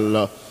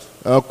mondiale.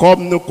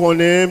 Comme nous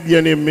connaissons,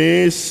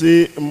 bien-aimés,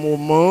 ces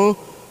moments,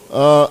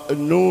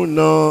 nous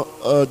dans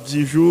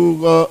 10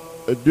 jours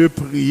de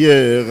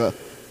prière.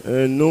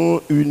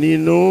 Nous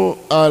unissons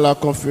à la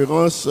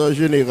conférence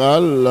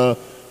générale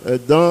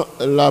dans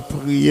la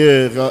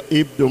prière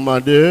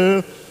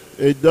hebdomadaire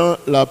et dans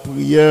la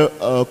prière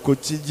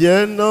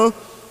quotidienne.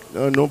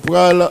 Nous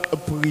pourrons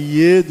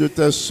prier de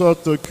telle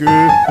sorte que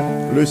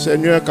le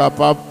Seigneur est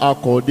capable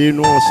d'accorder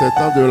nous en ces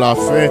temps de la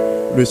fin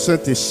le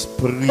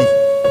Saint-Esprit.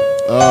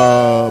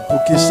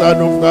 Pour qui ça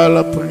nous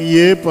pourrons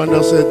prier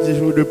pendant ces 10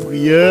 jours de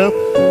prière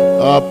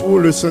pour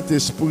le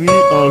Saint-Esprit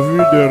en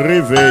vue de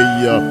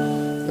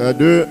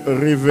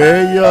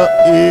réveil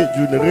et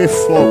d'une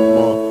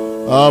réforme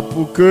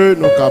pour que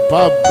nous soyons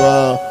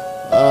capables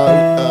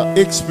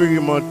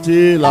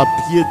d'expérimenter la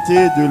piété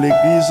de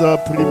l'Église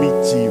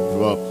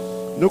primitive.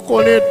 Nous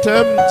connaissons le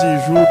thème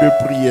 10 jours de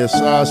prière.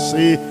 Ça,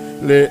 c'est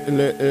les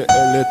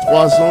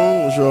 3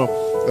 anges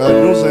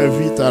nous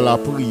invitent à la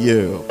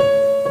prière.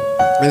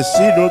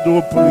 Ainsi, nous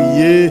devons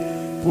prier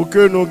pour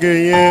que nous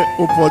gagnions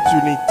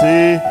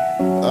opportunité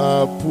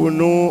pour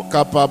nous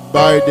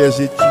capables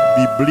des études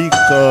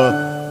bibliques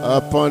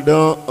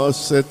pendant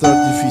ces temps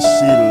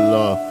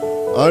difficiles.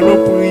 Nous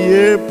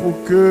prier pour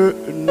que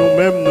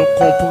nous-mêmes nous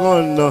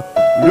comprenions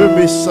le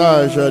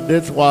message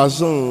des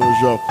 3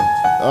 anges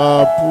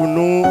pour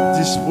nous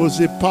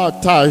disposer,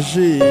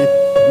 partager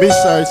le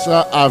message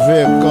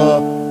avec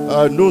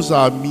nos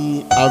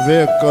amis,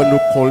 avec nos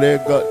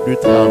collègues de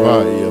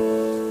travail.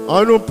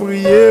 Nous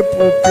prier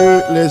pour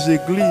que les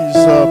églises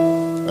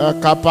soient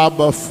capables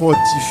de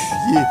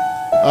fortifier,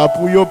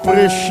 pour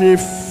prêcher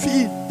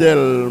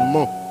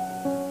fidèlement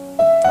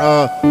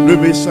le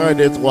message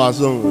des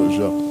 3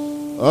 anges.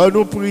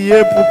 Nous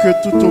prier pour que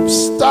tout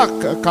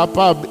obstacle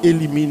capable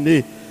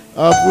d'éliminer,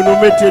 pour nous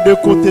mettre de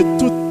côté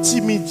toute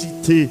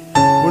timidité,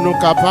 pour nous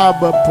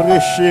capables de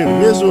prêcher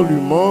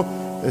résolument,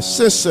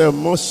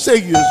 sincèrement,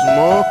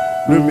 sérieusement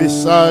le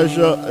message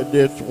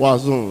des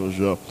 3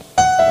 anges.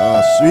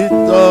 Ensuite,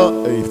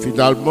 et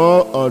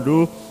finalement,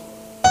 nous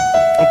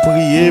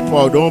prier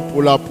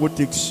pour la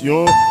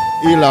protection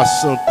et la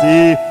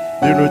santé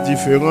de nos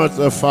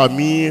différentes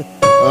familles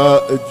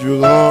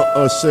durant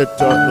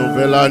cette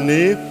nouvelle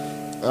année,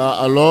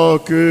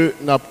 alors que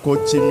nous avons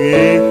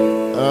continué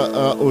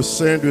au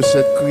sein de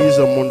cette crise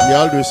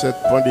mondiale, de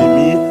cette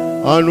pandémie,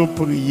 à nous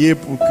prier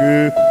pour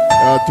que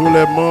tous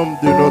les membres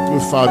de notre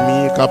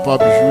famille soient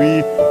capables de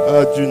jouir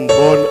d'une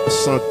bonne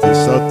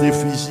santé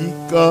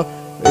physique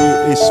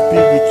et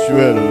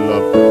spirituelle.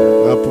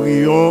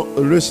 Prions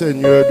le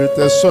Seigneur de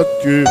telle sorte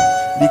que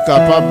il est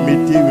capable de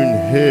mettre une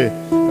haie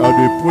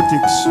de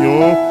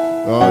protection,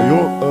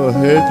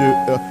 une haie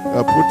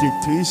de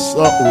protectrice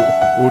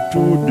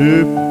autour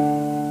de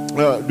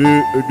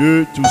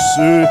tous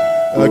ceux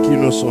qui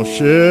nous sont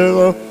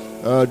chers,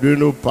 de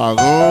nos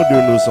parents, de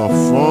nos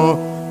enfants,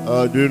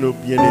 de nos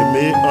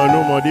bien-aimés. En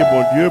nous demander,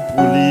 bon Dieu,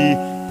 pour lui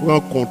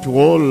prendre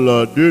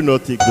contrôle de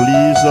notre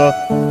Église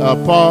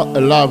par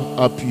la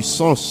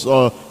puissance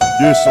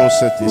de son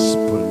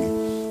Saint-Esprit.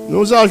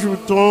 Nous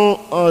ajoutons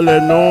les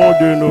noms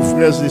de nos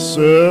frères et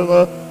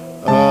sœurs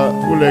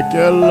pour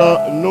lesquels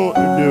nous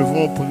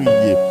devons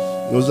prier.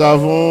 Nous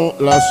avons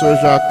la sœur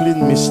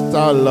Jacqueline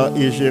Mistal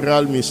et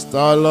Gérald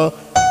Mistal,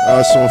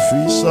 son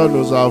fils.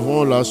 Nous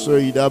avons la sœur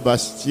Ida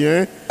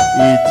Bastien et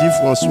Edith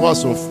François,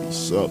 son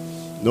fils.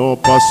 Nous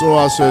passons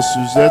à sœur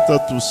Suzette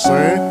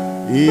Toussaint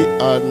et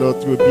à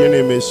notre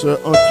bien-aimée sœur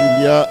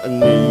Antulia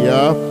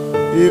Neya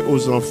et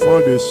aux enfants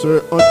de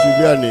sœur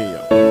Antulia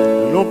Neya.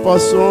 Nous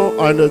passons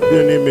à notre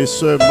bien-aimée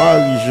sœur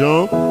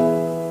Marie-Jean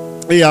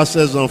et à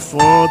ses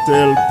enfants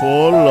tels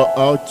Paul,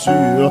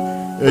 Arthur,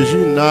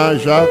 Gina,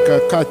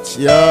 Jacques,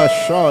 Katia,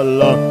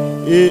 Charles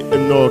et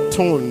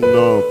Norton.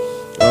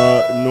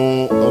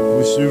 Nous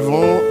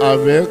poursuivons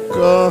avec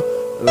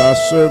la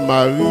sœur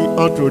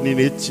Marie-Antonine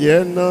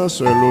Etienne,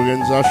 sœur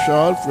Lorenza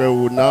Charles, frère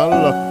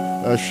Ronald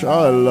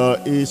Charles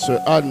et sœur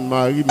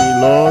Anne-Marie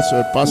Milor,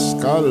 sœur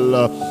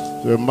Pascal,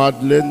 sœur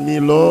Madeleine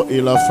Milor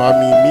et la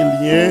famille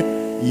Milien,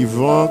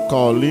 Yvan,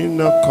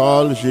 Caroline,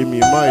 Carl,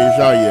 Jemima et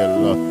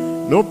Jaël.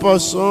 Nous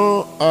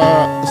passons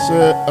à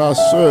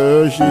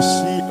sœur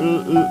Jessie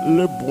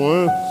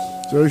Lebrun,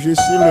 sœur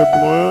Jessie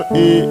Lebrun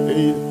et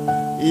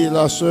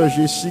la sœur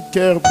Jessie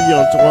Kirby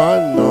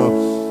Antoine,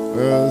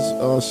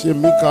 c'est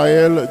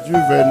Michael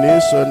Duvernay,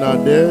 sœur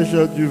Nadège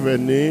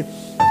Duvernay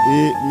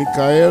et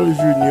Michael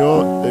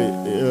Junior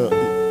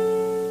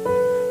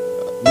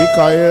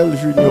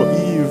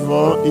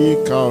Yvan et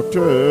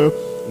Carter,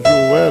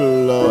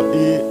 Joël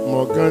et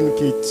Morgan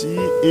Kitty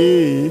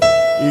et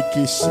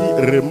Kissy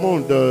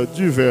Raymond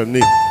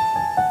Duvernay.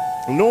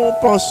 Nous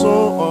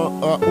pensons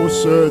aux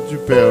sœurs du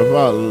Père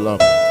Val.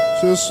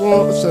 Ce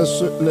sont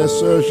les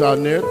sœurs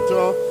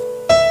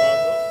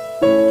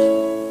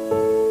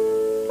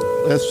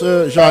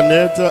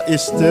Jeannette,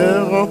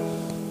 Esther,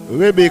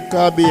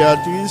 Rebecca,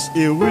 Béatrice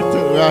et Ruth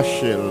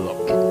Rachel.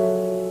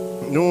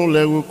 Nous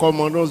les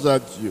recommandons à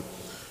Dieu.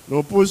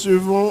 Nous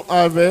poursuivons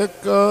avec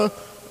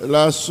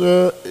la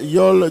sœur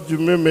Yol du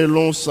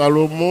Mémélon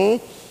Salomon,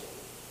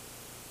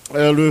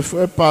 le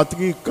frère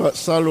Patrick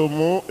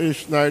Salomon et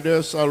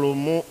Schneider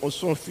Salomon,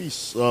 son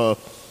fils.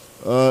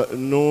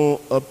 Nous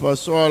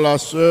passons à la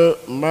sœur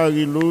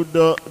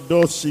Marie-Laude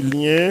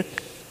Dorsilien,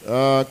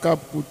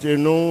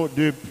 Cap-Coutenon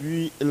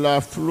depuis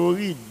la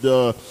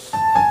Floride.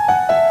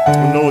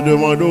 Nous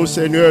demandons au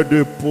Seigneur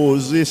de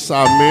poser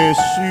sa main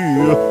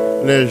sur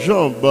les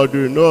jambes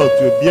de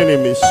notre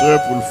bien-aimée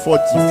sœur pour le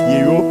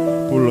fortifier,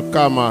 pour le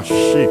cas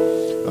marcher.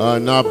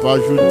 On a pas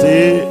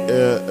ajouté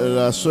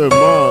la sœur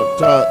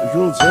Marthe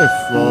Joseph,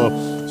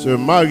 sœur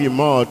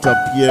Marie-Marthe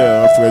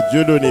Pierre, frère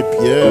Dieudonné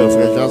Pierre,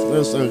 frère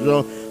Jasmin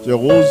Saint-Jean, sœur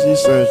Rosie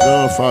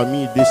Saint-Jean,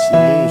 famille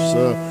Décimos,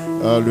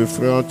 le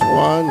frère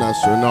Antoine, la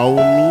sœur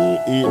Naomi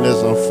et les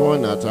enfants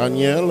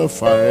Nathaniel,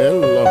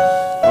 Farel,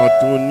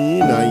 Anthony,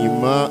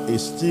 Naïma et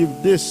Steve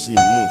Décimos.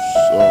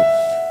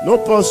 Nous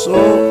passons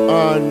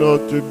à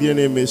notre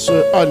bien-aimée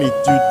sœur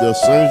Anitude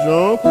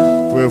Saint-Jean,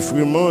 frère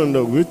Freeman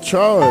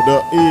Richard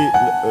et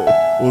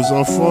aux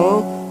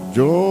enfants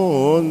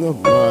John,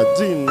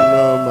 Madine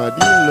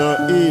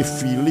et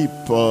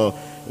Philippe.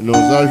 Nous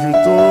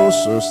ajoutons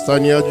sœur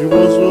Stania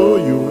Durozo,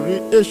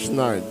 Yuri et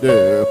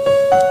Schneider.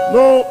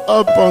 Nous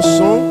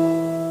passons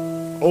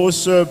aux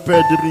sœurs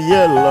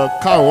Pédriel,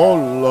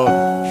 Carole,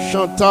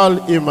 Chantal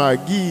et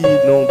Maggie.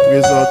 Nous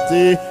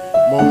présentons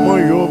maman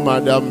yo,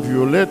 Madame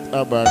Violette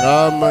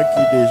Abraham,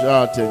 qui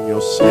déjà atteint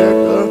un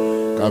siècle,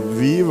 qui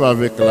vivent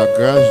avec la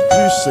grâce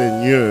du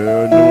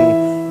Seigneur.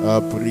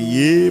 Nous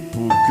prions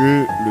pour que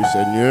le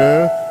Seigneur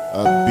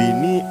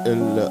bénisse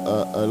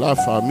la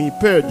famille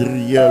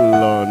Pédriel,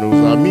 nos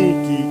amis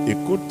qui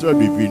écoutent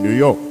depuis New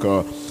York.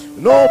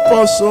 Nous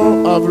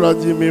pensons à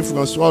Vladimir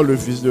François, le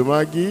fils de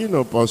Maggie.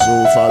 Nous pensons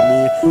aux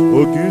familles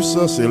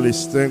Auguste,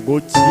 Célestin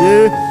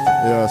Gauthier,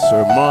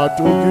 Sœur Marthe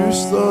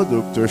Auguste,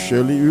 Dr.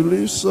 Shelley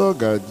Ulysse,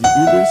 Gadi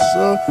Ulysse,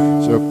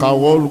 Sœur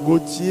Carole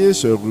Gauthier,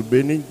 Sœur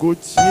Rubénique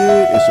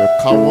Gauthier et Sœur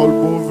Carole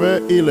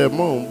Beauvais et les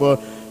membres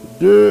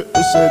de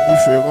ces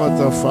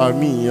différentes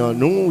familles.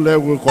 Nous les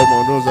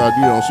recommandons à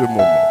Dieu en ce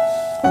moment.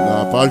 On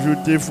n'a pas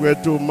ajouté frère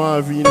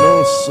Thomas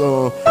Vinance.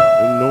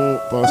 Nous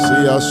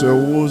pensons à Sœur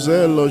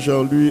Roselle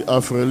Jean-Louis,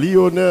 à frère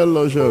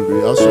Lionel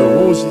Jean-Louis, à Sœur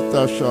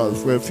Rosita Charles,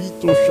 frère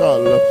Vito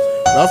Charles,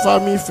 la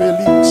famille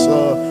Félix,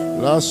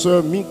 la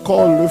sœur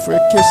Nicole, le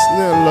frère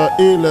Kesnel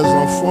et les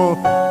enfants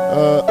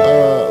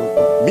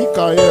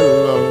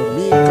Michaela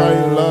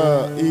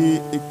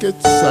et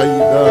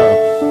Ketsaïda.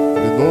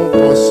 Nous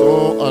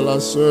pensons à la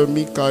sœur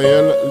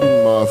Michael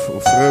Lima,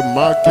 frère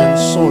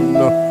Mackinson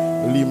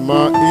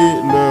Lima et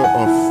leurs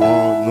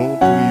enfants. Nous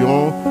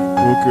prions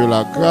pour que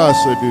la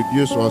grâce de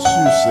Dieu soit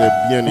sur ces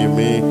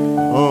bien-aimés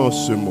en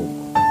ce moment.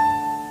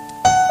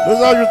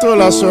 Nous ajoutons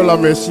la sœur La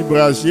Merci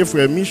Brasier,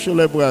 frère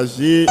Michel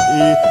Brasier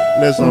et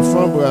les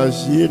enfants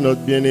Brasier, notre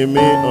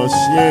bien-aimé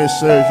ancien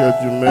Serge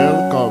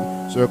Dumel, comme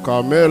sœur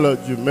Carmel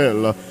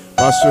Dumel,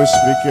 pasteur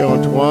Speaker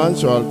Antoine,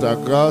 sœur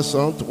Altagrace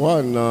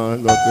Antoine,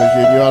 notre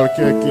ingénieur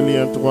Kelly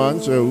Antoine,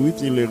 sœur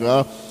Ruth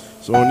Hilera,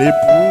 son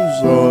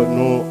épouse,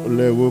 nous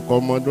les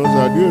recommandons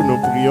à Dieu, nous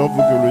prions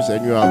pour que le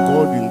Seigneur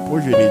accorde une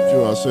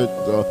progéniture à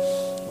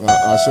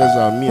ses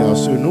amis, à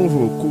ce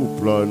nouveau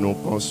couple. Nous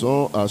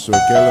pensons à ce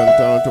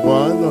Kellentin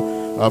Antoine,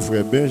 à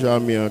frère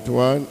Benjamin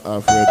Antoine, à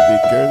frère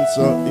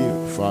Pickens et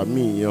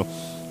famille. Nous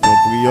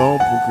prions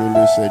pour que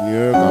le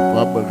Seigneur soit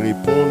capable de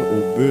répondre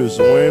aux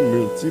besoins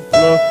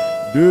multiples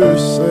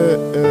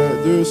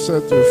de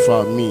cette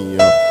famille.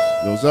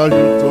 Nous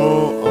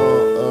ajoutons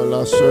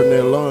la sœur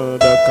Nélan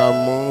de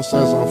Camon, ses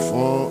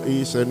enfants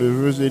et ses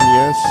neveux et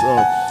nièces.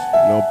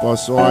 Nous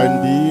pensons à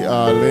Andy,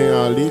 à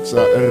Alain, à Alix,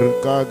 à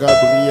Erika,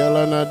 Gabriel,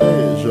 à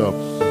Nadège.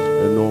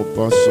 Nous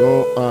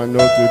pensons à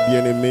notre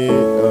bien-aimé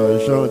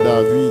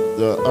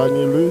Jean-David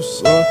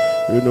Anilus.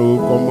 Et nous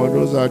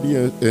recommandons à lui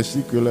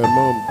ainsi que les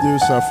membres de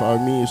sa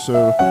famille,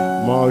 sœur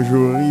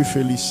Marjorie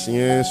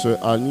Félicien, sœur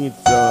Anit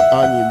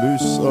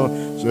Anilus,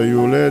 sœur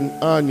Yolène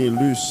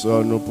Anilus.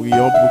 Nous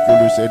prions pour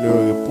que le Seigneur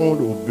réponde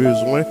aux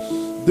besoins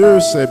de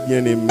ses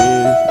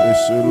bien-aimés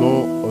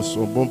selon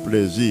son bon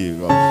plaisir.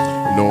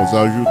 Nous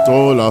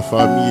ajoutons la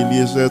famille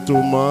Eliezer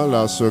Thomas,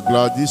 la sœur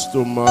Gladys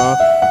Thomas,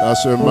 la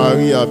sœur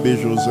Marie Abbé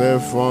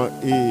Joseph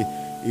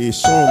et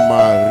son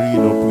mari.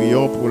 Nous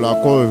prions pour la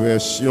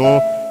conversion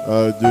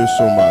de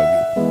son mari.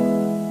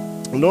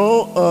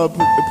 Nous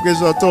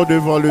présentons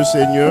devant le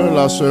Seigneur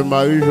la sœur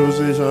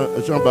Marie-Josée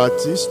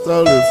Jean-Baptiste,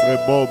 le frère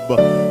Bob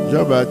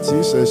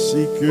Jean-Baptiste,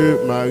 ainsi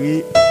que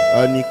Marie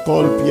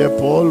Nicole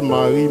Pierre-Paul,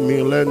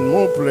 Marie-Myrlène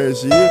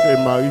Monplaisir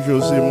et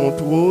Marie-Josée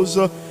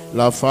Montrose,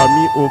 la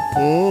famille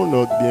Aupont,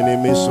 notre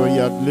bien-aimé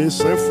Soyadlé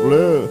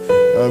Saint-Fleur,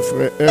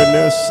 frère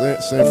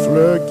Ernest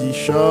Saint-Fleur,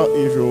 Guichard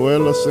et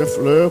Joël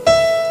Saint-Fleur,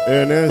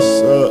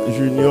 Ernest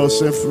Junior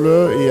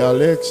Saint-Fleur et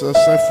Alex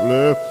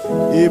Saint-Fleur,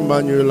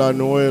 Emmanuela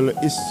Noël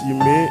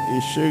Estimé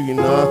et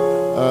Chérina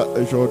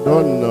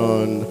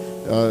Jordan,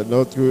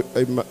 notre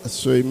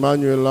sœur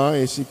Emmanuela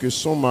ainsi que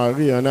son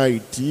mari en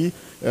Haïti,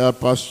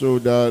 pasteur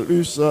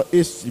Dalus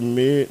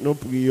Estimé. Nous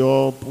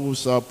prions pour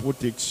sa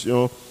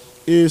protection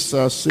et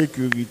sa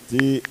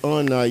sécurité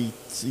en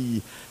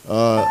Haïti.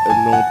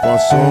 Nous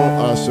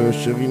pensons à sœur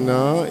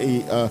Chérina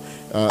et à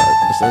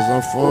ses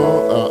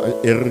enfants,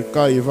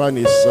 Erika et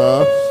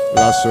Vanessa,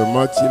 la sœur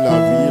Martina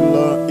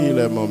Ville et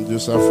les membres de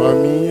sa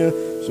famille,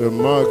 sœur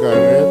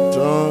Margaret,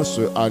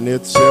 sœur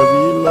Annette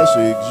Serville,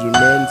 sœur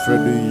Exumène,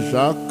 Frédéric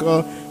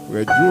Jacques,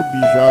 frère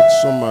Joby Jacques,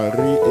 son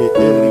mari et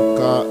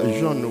Erika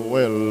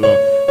Jean-Noël.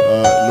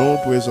 Nous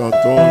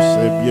présentons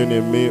ces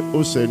bien-aimés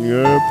au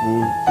Seigneur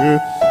pour que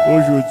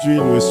aujourd'hui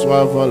ils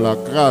reçoivent la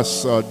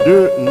grâce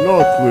de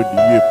notre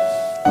Dieu.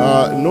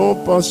 Nous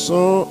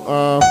pensons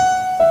à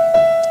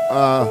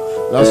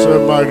la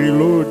sœur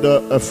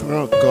Marie-Laude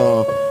Franck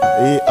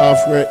et à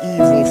frère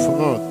Yvon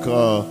Franck.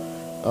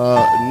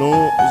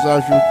 Nous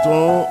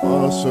ajoutons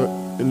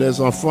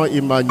les enfants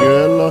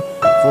Emmanuel,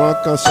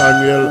 Franck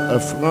Samuel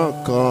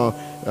Franck,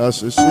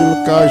 Cécile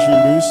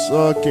Cagilus,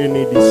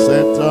 Kennedy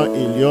 7,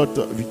 Elliot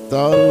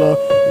Vital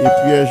et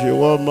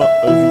Pierre-Jérôme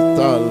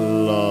Vital.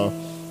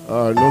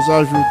 Nous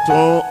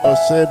ajoutons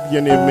ces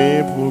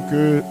bien-aimés pour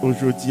que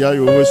aujourd'hui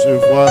ils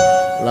recevoir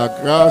la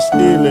grâce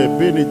et les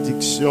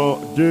bénédictions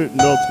de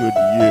notre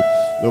Dieu.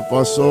 Nous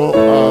passons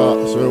à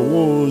ce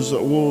Rose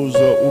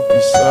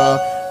Oupissa,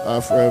 à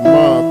frère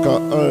Marc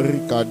Henri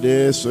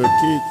Cadet, ce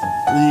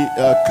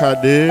qui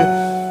Cadet.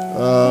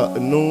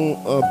 Nous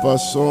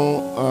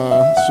passons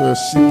à ce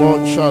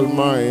Simon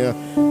Chalmaille,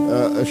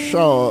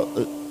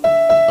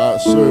 à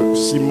ce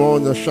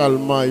Simon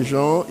Chalmaille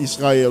Jean,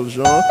 Israël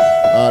Jean,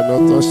 à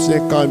notre ancien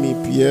Camille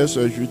Pierre,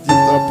 ce Judith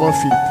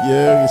Pamphile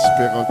Pierre,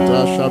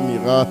 Esperanta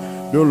Chamira,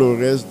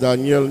 Dolores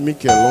Daniel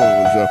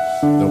Michel-Ange.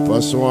 Nous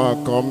passons à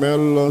Carmel,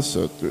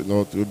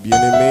 notre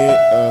bien-aimé,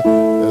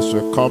 ce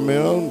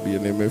Carmel,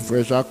 bien-aimé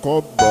frère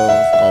Jacob,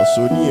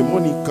 Carsoni et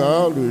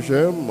Monica, le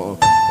j'aime.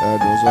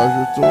 Nous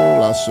ajoutons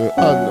la sœur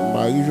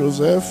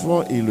Anne-Marie-Joseph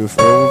et le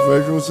frère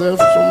Ouvert Joseph,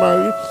 son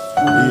mari,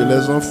 et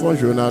les enfants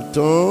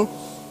Jonathan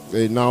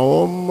et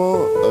Naom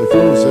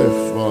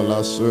Joseph,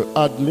 la sœur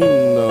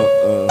Adeline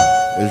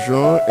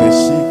Jean,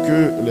 ainsi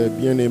que les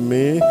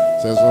bien-aimés,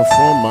 ses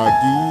enfants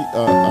Maggie,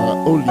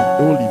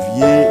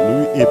 Olivier,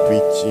 Louis et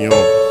Pétion.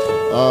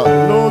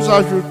 Nous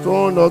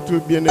ajoutons notre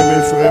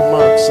bien-aimé frère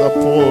Max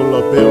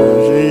Paul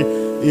Béranger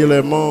et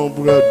les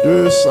membres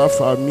de sa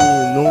famille.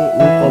 Nous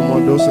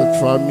recommandons cette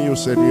famille au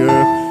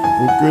Seigneur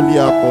pour que lui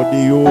accorde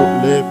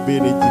les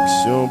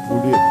bénédictions,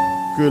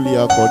 que lui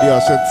accorde à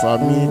cette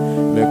famille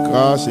les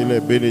grâces et les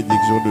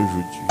bénédictions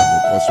d'aujourd'hui.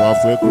 Nous pensons à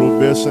frère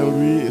Claubert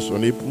Saint-Louis et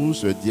son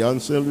épouse Diane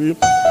Saint-Louis,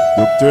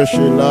 docteur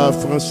Sheila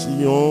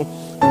Francillon,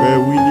 frère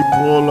Willy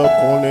Paul,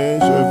 Colin,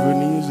 sœur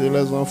Venise et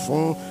les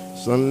enfants,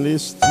 Stanley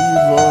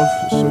Steve,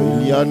 sœur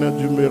Eliane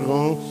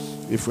Duméran,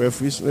 et frère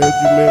Frisner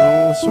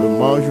Duméran, sœur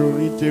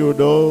Marjorie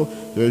Théodore,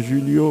 sœur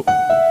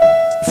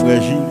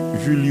frère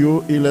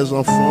Julio et les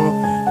enfants,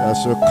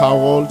 sœur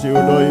Carole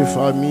Théodore et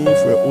famille,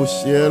 frère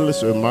Ociel,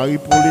 sœur Marie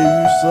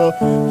Poléus, sœur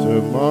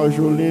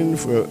Marjoline,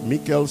 frère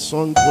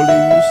Michelson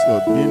Poléus,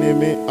 notre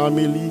bien-aimée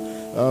Amélie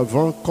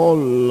Van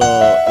Col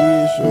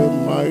et sœur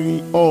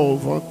Marie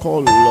Van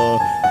Col,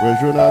 frère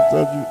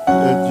Jonathan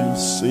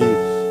Dulcé.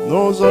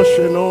 Nous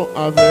enchaînons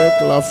avec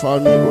la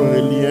famille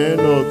Aurélien,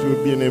 notre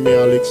bien-aimé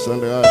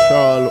Alexandra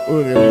Charles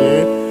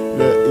Aurélien,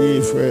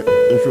 et frère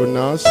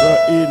Jonas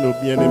et nos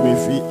bien-aimées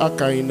filles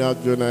Akaina,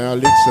 Jonah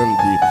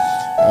Alexandrie.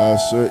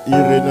 Sœur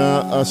Irena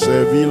à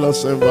Serville à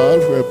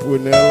Saint-Val, frère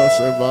Prunel à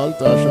Saint-Val,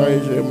 Tacha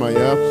et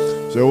Jeremiah,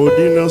 sœur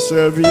Odine à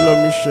Serville,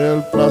 Michel,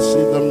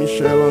 Placide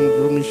Michel,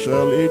 Andrew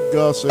Michel,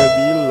 Edgar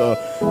Serville,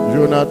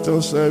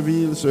 Jonathan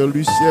Serville, sœur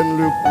Lucienne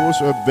Lecourt,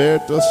 sœur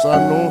Berthe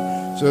Sanon,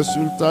 sœur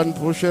Sultane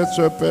Prochette,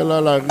 sœur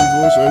Pella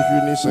Larivo, sœur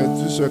Junie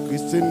Saint-Tu, sœur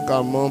Christine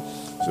Camon,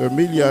 sœur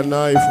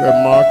Miliana et frère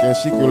Marc,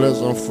 ainsi que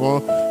les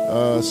enfants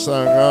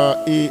Sarah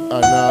et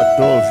Anna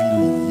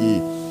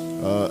Dorvilliers.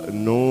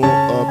 Nous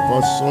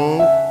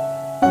passons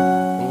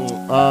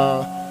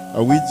à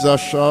Widza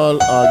Charles,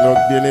 à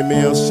notre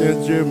bien-aimé ancien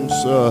James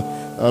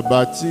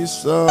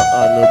Baptiste,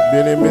 à notre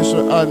bien-aimé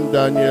sœur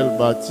Anne-Daniel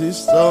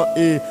Baptiste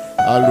et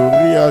à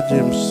Lauria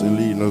James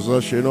Lee. Nous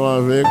enchaînons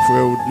avec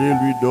frère Audrey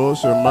Ludo,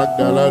 sœur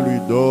Magdala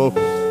Ludo,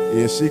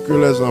 ainsi que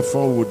les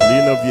enfants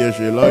Woodline,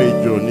 Viergela et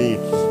Johnny.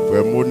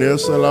 Frère Mounir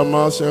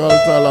Salama, sœur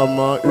Alta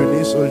Lama,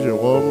 Eunice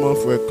Jérôme,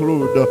 frère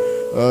Claude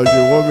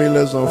Jérôme et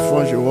les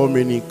enfants, Jérôme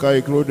et Nika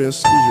et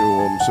Claudinski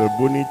Jérôme, sœur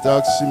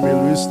Bonita, Ximé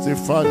Louis,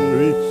 Stéphane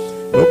Louis.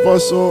 Nous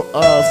passons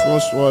à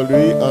François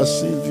Louis, à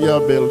Sylvia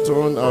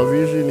Belton, à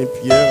Virginie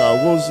Pierre, à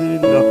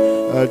Rosine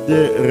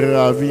de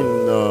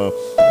Ravine,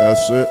 à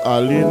sœur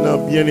Aline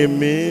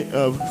bien-aimée,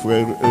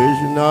 frère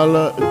Réginal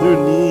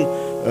Denis,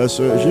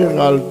 sœur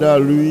Géralda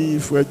Louis,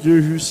 frère Dieu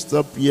Juste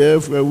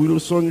Pierre, frère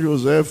Wilson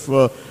Joseph,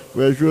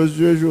 frère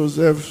Josué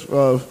Joseph,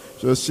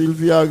 sœur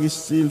Sylvia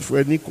Aristide,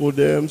 frère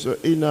Nicodème, sœur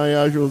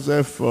Inaya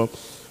Joseph,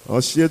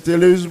 ancien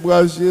Téléus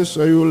Brasier,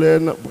 sœur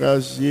Yolène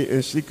Brasier,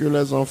 ainsi que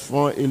les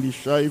enfants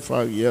Elisha et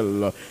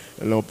Fariel.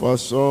 Nous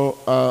passons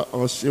à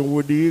ancien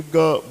Rodrigue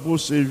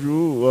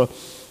Beauséjour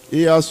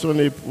et à son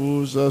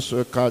épouse,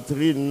 sœur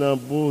Catherine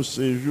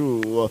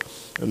Beauséjour.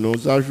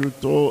 Nous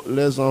ajoutons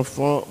les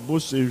enfants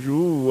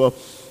Beauséjour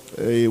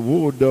et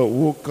Wood,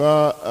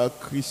 Woka,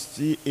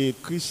 Christy et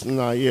Chris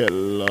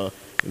Naël.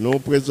 Nous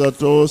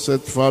présentons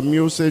cette famille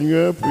au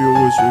Seigneur pour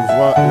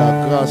recevoir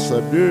la grâce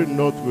de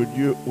notre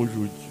Dieu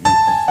aujourd'hui.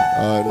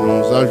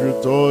 Nous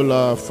ajoutons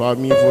la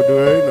famille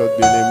Vaudreuil, notre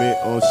bien-aimé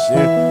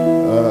ancien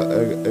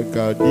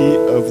Gadi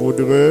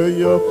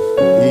Vaudreuil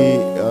et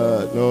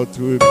notre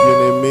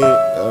bien-aimée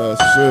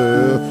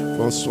sœur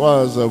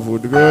Françoise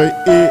Vaudreuil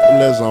et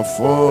les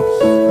enfants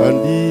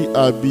Andy,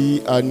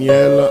 Abi,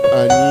 Aniel,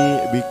 Annie,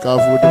 Bika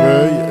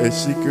Vaudreuil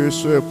ainsi que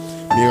sœur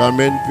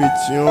Miramène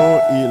Pétion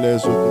et les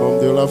autres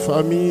membres de la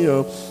famille,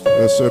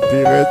 sœur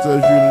Pirette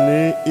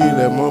Julné et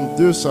les membres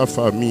de sa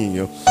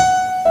famille.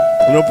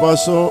 Nous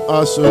passons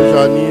à sœur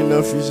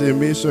Janine, fils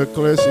aimé, sœur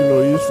Claire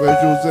Sinoïus, frère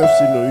Joseph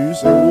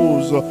Sinoïus et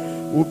Rose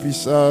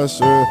Oupissa,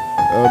 sœur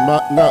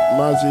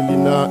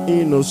Mazélina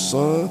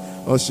Innocent,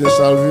 ancien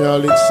Salvien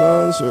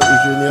Alexandre, sœur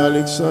Eugénie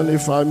Alexandre et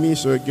famille,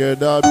 sœur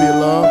Gerda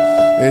Abela,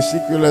 ainsi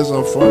que les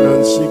enfants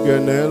Nancy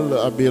Guenel,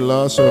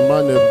 Abela, sœur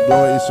Manette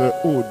Blanc et sœur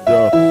Aude.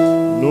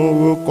 Nous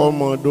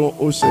recommandons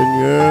au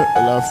Seigneur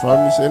la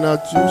famille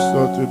Sénatus,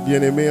 notre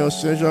bien-aimé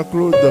ancien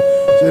Jean-Claude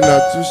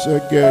Sénatus,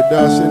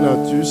 Gerda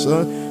Sénatus,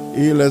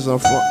 et les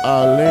enfants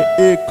Alain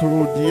et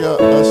Claudia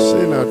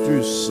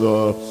Sénatus.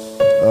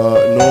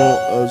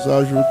 Nous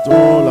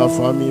ajoutons la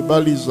famille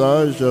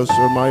Balisage,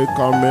 sœur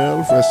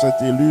Marie-Carmel, frère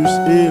Saint-Élus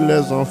et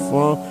les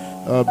enfants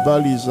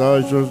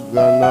Balisage,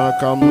 Josgana,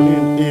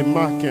 Cameline et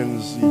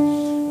Mackenzie.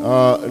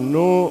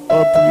 Nous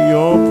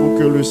prions pour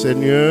que le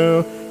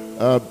Seigneur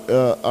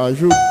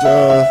ajoute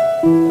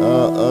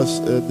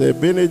des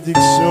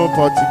bénédictions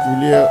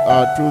particulières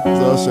à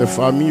toutes ces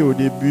familles au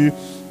début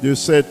de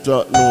cette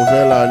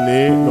nouvelle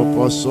année. Nous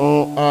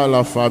pensons à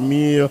la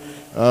famille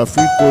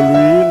Frico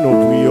lui,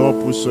 nous prions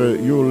pour sœur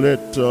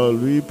Yolette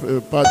lui,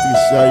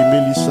 Patricia et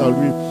Mélissa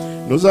lui.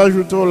 Nous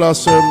ajoutons la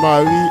sœur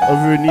Marie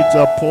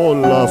Venita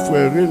Paul,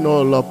 frère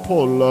Renol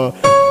Paul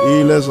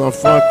et les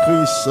enfants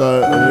Chris,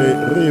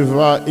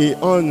 Reva et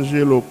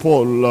Angelo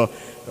Paul.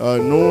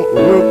 Nous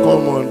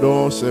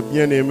recommandons ces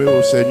bien-aimés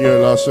au Seigneur,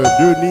 la sœur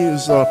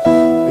Denise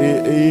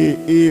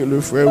et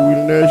le frère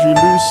Wilner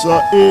Gilus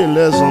et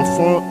les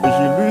enfants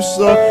Gilus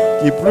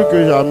qui plus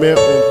que jamais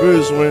ont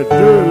besoin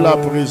de la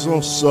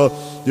présence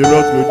de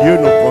notre Dieu.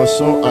 Nous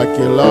pensons à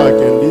Kela, à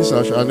Candice,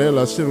 à Chanel,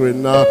 à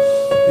Serena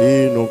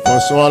et nous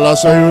pensons à la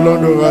sœur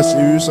Yolande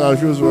Horacius, à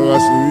Josué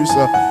Horacius,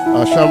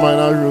 à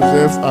Chamana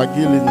Joseph, à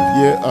Guylaine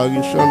Pierre, à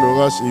Richard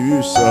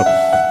Horacius,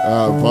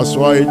 à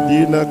François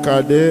Edine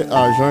Cadet,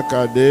 à Jean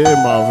Cadet,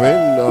 Marvin,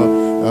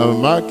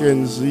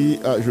 Mackenzie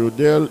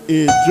Jodel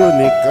et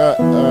Jonica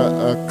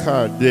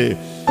Cadet.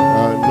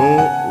 Nous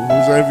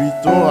vous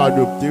invitons à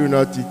adopter une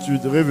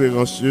attitude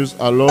révérencieuse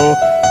alors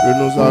que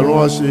nous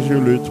allons assiéger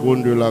le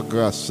trône de la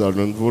grâce.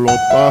 Nous ne voulons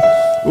pas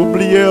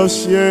oublier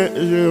aussi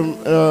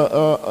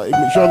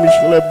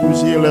Jean-Michel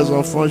Bouzier, les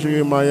enfants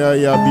Jérémia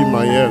et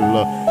Abimaël,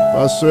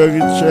 Pasteur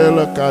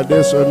Richel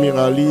Cadet, Sœur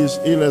Miralise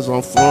et les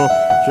enfants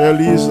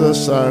Chélise,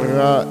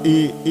 Sarah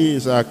et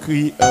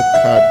Zachary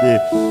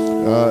Cadet.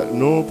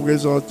 Nous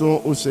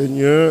présentons au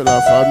Seigneur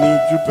la famille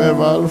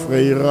Duperval,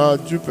 Frère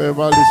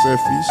Duperval et ses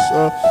fils,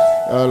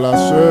 la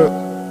sœur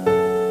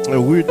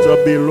Ruth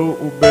Bello,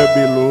 Hubert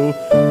Bello,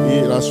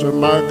 et la sœur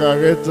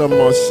Margaret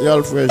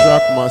Martial, frère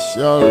Jacques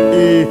Martial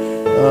et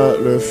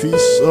le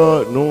fils.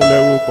 Nous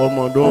les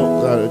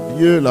recommandons à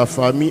Dieu, la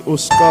famille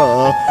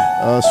Oscar,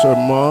 sœur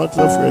Marthe,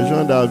 frère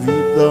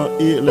Jean-David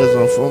et les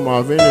enfants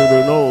Marvin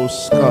et Renaud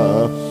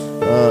Oscar.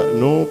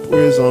 Nous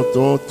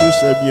présentons tous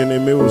ces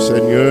bien-aimés au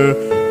Seigneur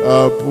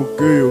pour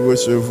qu'ils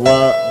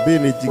recevoir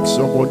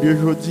bénédiction. Bon Dieu,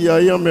 je dis,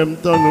 et en même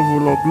temps, nous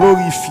voulons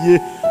glorifier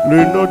le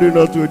nom de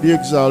notre Dieu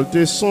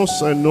exalté, son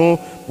Saint-Nom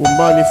pour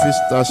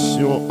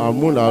manifestation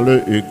amour à leur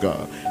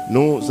égard.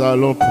 Nous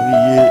allons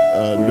prier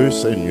le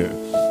Seigneur.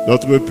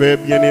 Notre Père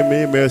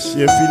bien-aimé,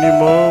 merci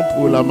infiniment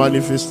pour la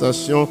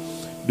manifestation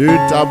de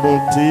ta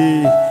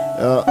bonté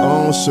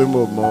en ce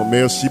moment.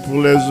 Merci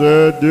pour les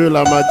heures de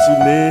la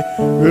matinée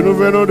que nous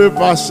venons de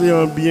passer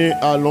en bien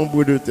à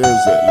l'ombre de tes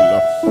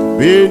ailes.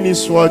 Béni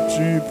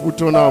sois-tu pour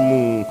ton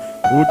amour,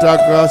 pour ta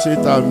grâce et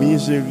ta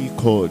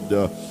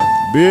miséricorde.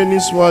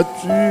 Béni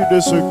sois-tu de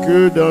ce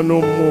que dans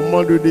nos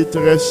moments de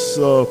détresse,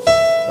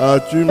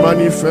 tu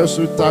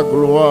manifestes ta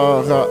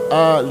gloire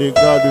à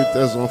l'égard de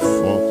tes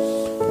enfants.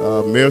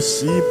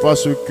 Merci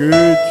parce que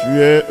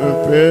tu es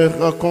un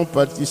Père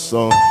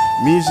compatissant,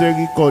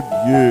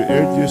 miséricordieux,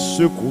 un Dieu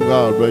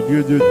secourable, un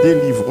Dieu de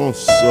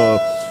délivrance,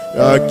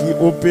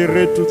 qui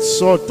opérait toutes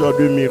sortes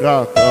de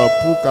miracles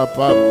pour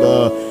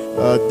capable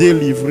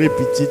délivrer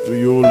petit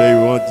tuyau les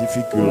en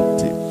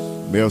difficulté.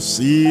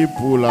 Merci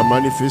pour la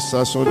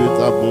manifestation de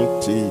ta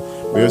bonté.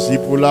 Merci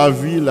pour la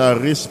vie, la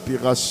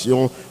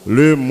respiration,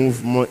 le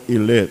mouvement et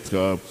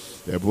l'être.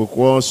 Et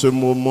pourquoi en ce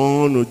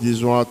moment nous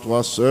disons à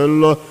toi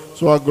seul,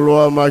 sois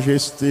gloire,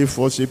 majesté,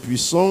 force et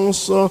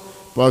puissance,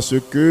 parce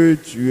que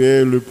tu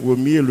es le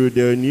premier et le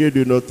dernier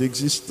de notre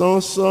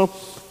existence.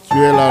 Tu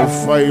es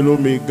l'alpha et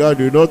l'oméga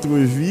de notre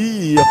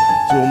vie,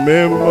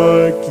 toi-même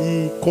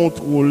qui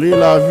contrôlait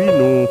la vie,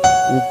 nous,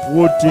 ou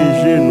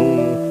protéger nous,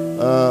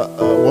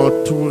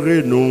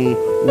 entourer nous,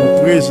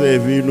 ou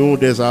préserver nous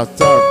des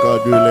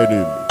attaques de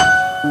l'ennemi.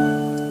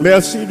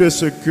 Merci de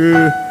ce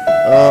que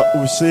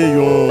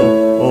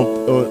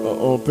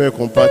on Père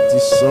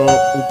compatissant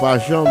ou pas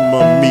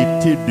jamais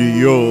mettre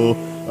dehors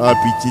à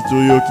petit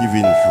tuyau qui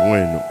vient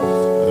joindre.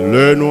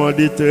 Le nous en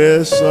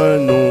détresse,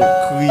 nous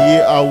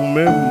crier à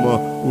nous-mêmes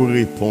ou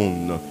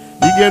répondre.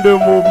 Il y a des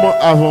moments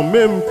avant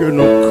même que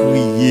nous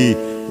crions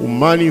ou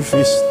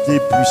manifester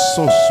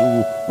puissance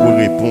ou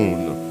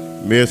répondre.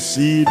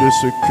 Merci de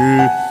ce que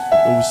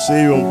nous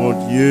sommes un bon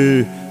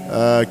Dieu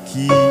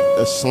qui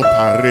sont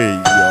pareils.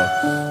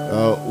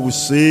 Ou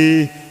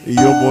c'est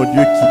un bon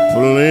Dieu qui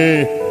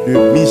plein de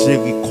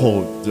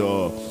miséricorde.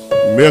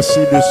 Merci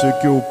de ce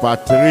que vous pas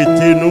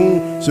traité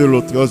nous sur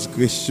nos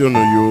transgressions,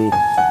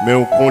 mais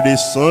vous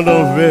condescendez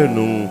envers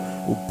nous,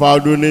 vous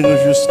pardonnez nous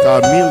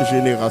jusqu'à 1000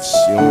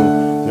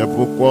 générations. C'est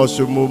pourquoi en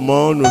ce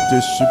moment nous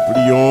te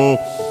supplions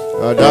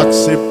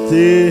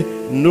d'accepter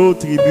nos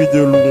tribus de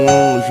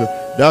louange,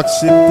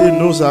 d'accepter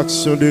nos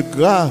actions de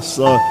grâce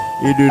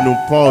et de nous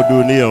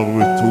pardonner en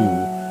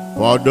retour.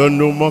 Pardonne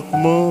nos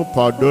manquements,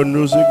 pardonne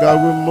nos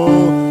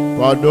égarements,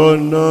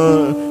 pardonne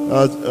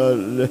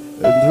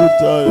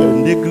toute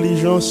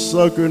négligence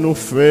que nous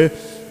faisons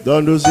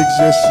dans nos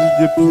exercices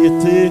de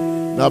piété.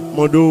 Nous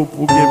demandons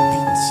pour bien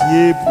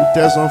pitié pour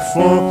tes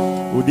enfants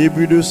au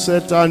début de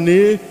cette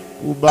année,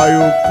 pour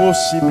avoir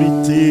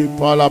possibilité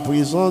par la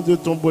présence de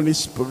ton bon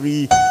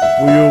esprit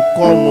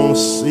pour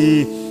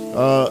commencer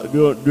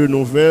de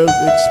nouvelles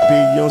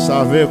expériences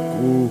avec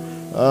vous.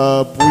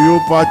 Pour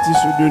partir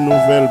sur de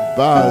nouvelles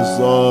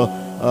bases,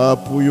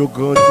 pour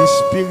grandir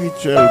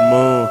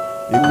spirituellement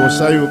et comme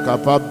ça, vous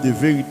capable de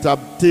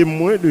véritables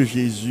témoins de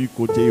Jésus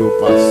côté au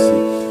passé.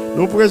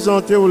 Nous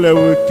présentons les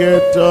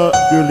requêtes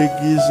de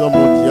l'Église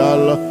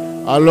mondiale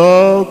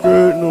alors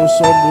que nous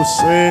sommes au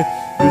sein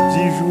de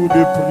 10 jours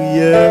de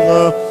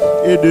prière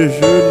et de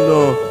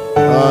jeûne.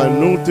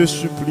 Nous te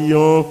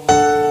supplions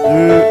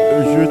de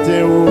jeter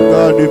un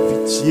regard de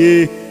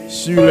pitié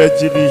sur les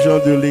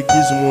dirigeants de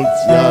l'Église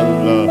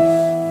mondiale,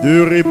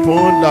 de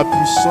répandre la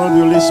puissance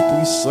de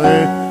l'Esprit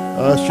Saint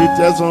chez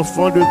tes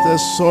enfants de telle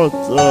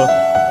sorte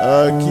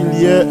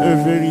qu'il y ait un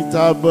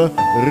véritable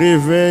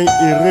réveil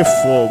et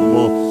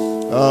réforme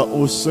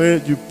au sein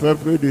du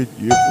peuple de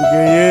Dieu pour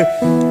gagner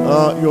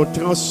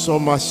une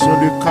transformation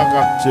de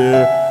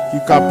caractère qui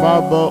est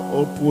capable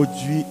de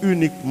produire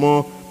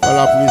uniquement par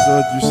la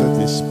présence du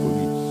Saint-Esprit.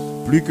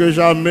 Plus que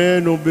jamais,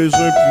 nous avons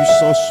besoin de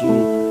puissance.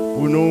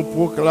 pour nous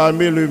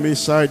proclamer le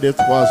message des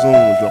trois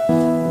anges.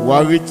 Ou à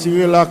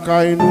retirer la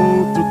caille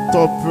nous, toute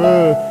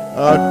torpeur,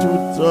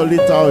 toute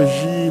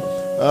léthargie,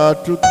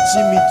 toute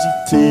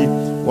timidité,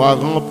 ou à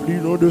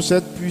remplir nous de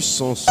cette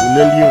puissance,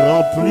 les lits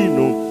remplis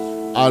nous.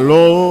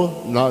 Alors,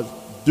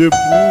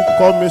 debout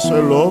comme un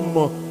seul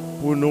homme,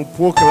 pour nous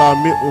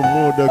proclamer au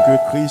monde que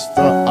Christ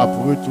a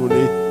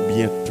retourné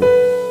bientôt.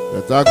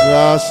 De ta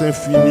grâce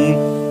infinie,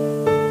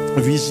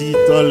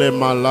 visite les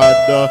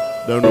malades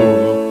dans nos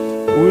rangs.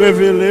 Pour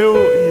révéler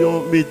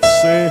aux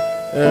médecins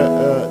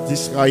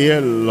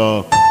d'Israël,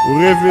 pour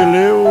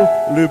révéler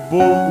le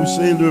baume,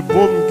 c'est le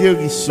baume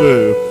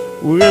guérisseur,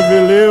 pour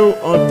révéler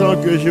en tant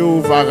que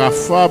Jéhovah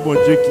Rapha, bon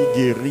Dieu qui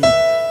guérit.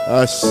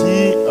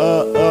 Si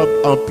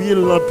en pile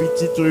en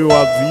petit à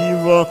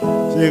vivre,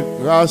 c'est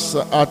grâce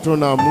à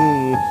ton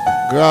amour,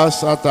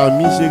 grâce à ta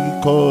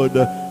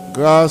miséricorde,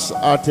 grâce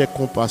à tes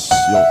compassions.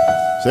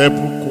 C'est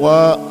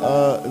pourquoi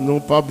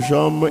nous pas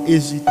jamais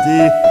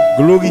hésiter,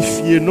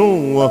 glorifier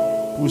nous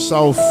pour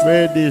ça on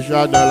fait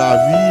déjà dans la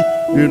vie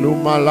de nos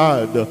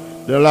malades,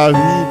 dans la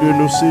vie de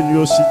nos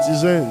senior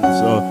citizens,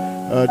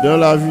 dans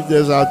la vie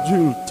des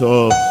adultes.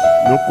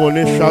 Nous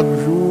connaissons chaque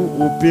jour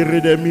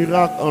opérer des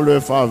miracles en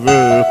leur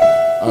faveur,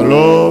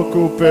 alors que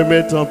vous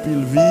permettez en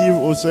pile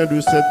vivre au sein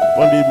de cette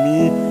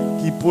pandémie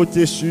qui peut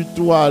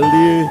surtout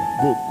aller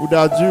beaucoup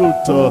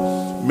d'adultes.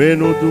 Mais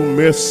nous disons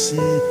merci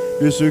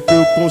de ce que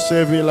vous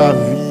conservez la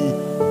vie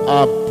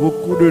à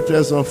beaucoup de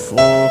tes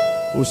enfants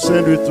au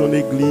sein de ton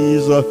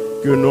Église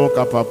que nous sommes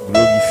capables de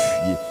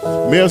glorifier.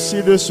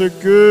 Merci de ce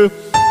que,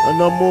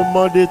 dans un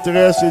moment de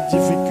détresse et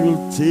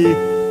difficulté,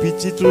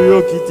 petit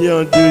tuyau qui était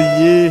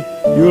endeuillé,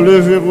 vous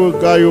levez le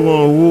regard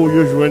en haut,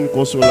 vous jouez une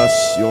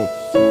consolation.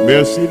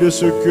 Merci de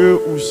ce que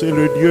vous c'est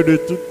le Dieu de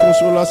toute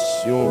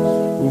consolation.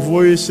 Vous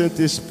voyez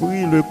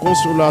Saint-Esprit, le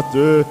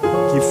consolateur,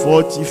 qui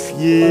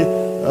fortifie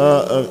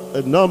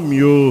l'âme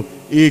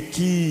et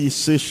qui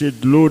sèche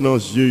de l'eau dans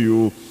les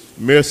yeux.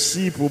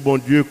 Merci pour bon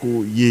Dieu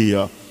qu'on y est.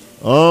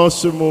 En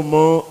ce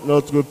moment,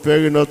 notre Père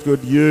et notre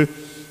Dieu,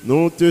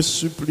 nous te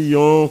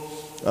supplions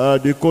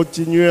de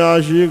continuer à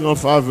agir en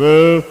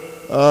faveur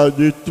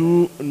de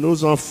tous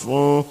nos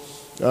enfants,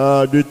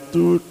 de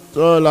toute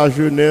la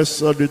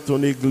jeunesse de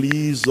ton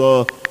Église,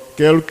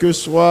 quel que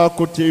soit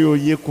côté où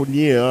qu'on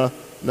y est,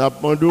 nous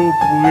demandons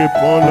pour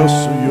répondre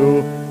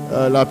sur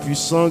la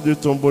puissance de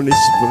ton bon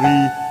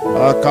esprit,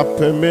 qui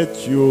permet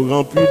de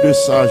remplir de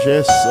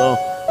sagesse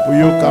pour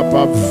être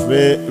capable de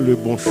faire le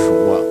bon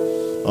choix.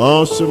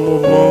 En ce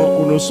moment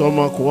où nous sommes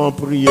encore en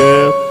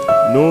prière,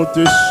 nous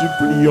te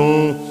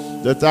supplions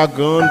de ta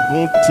grande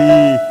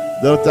bonté,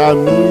 de ta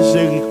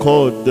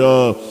miséricorde,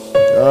 de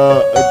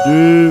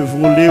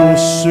voler au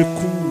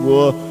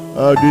secours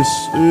de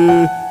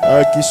ceux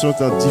qui sont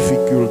en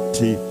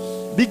difficulté.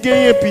 Il y a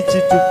un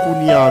petit tout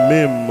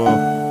même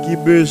qui a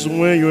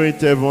besoin d'une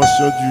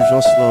intervention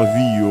d'urgence dans la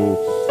vie.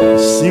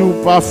 Si vous ne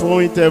faites pas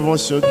une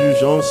intervention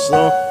d'urgence,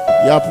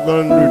 il y a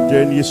prendre le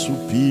dernier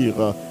soupir.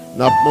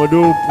 Nous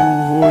demandons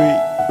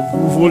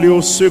pour voler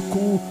au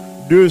secours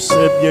de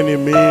ces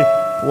bien-aimés,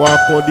 pour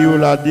accorder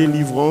la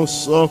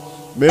délivrance.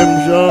 Même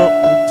Jean, où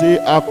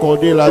t'es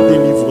accordé la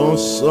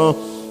délivrance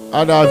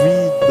à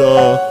David,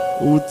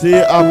 où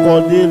t'es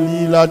accordé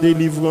la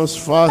délivrance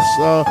face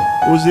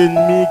aux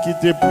ennemis qui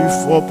étaient plus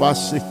forts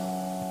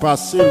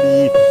passé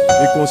lui.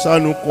 Et comme ça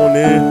nous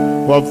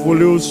connaissons, pour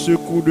voler au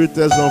secours de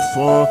tes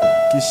enfants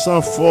qui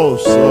sans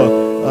force,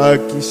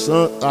 qui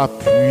sans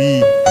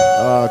appui.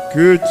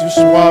 Que tu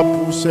sois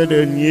pour ces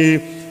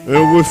derniers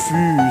un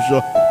refuge,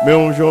 mais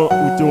un jour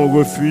où tu es un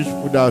refuge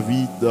pour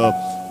David.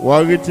 Ou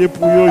arrêter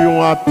pour eux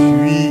un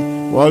appui,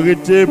 ou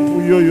arrêter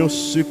pour eux un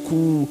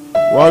secours,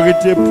 ou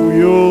arrêter pour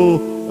eux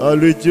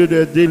le Dieu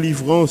de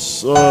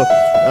délivrance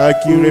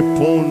qui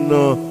répond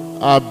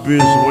à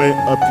besoin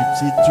un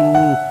petit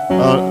tout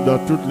dans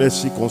toutes les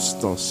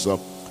circonstances.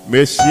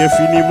 Merci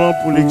infiniment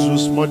pour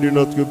l'exaucement de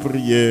notre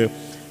prière.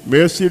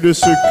 Merci de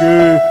ce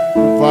que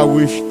vous pas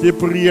rejeter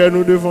prière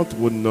nous devant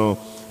trône.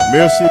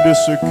 Merci de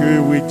ce que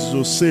vous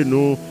exaucez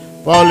nous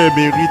par les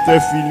mérites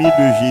infinis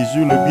de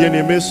Jésus, le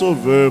bien-aimé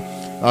Sauveur.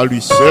 À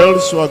lui seul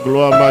soit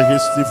gloire,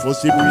 majesté,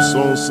 force et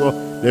puissance,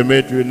 dès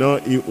maintenant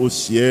et au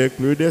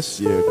siècle des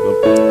siècles.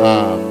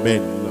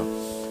 Amen.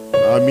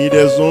 Amis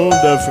des ondes,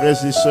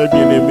 frères et sœurs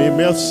bien-aimés,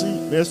 merci.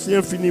 Merci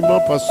infiniment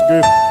parce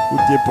que vous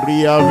t'es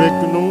prié avec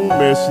nous.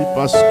 Merci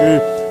parce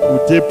que vous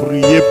t'es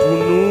prié pour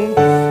nous.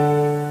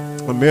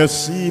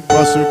 Merci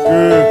parce que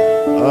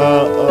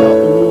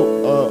vous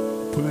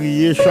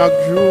priez chaque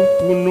jour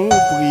pour nous,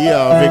 priez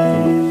avec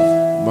nous.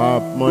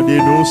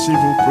 Demandez-nous s'il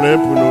vous plaît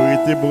pour nous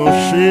rester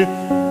branchés,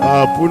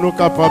 pour nous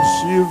capables de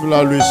suivre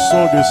la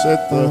leçon de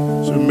cette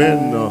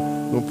semaine.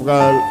 Nous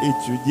pourrons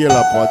étudier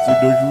la partie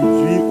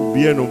d'aujourd'hui ou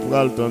bien nous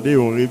pourrons attendre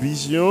en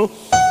révision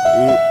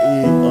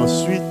et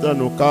ensuite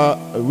nous pourrons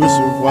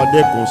recevoir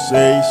des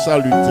conseils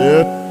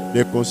salutaires,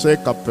 des conseils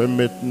qui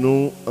permettent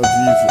nous de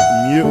vivre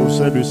mieux au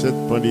sein de cette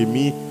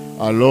pandémie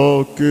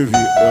alors que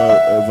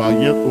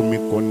variant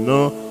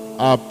Omicron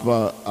a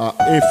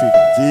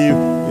infecté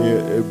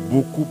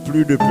beaucoup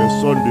plus de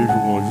personnes de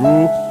jour en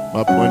jour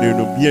m'apprendre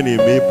nous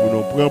bien-aimés pour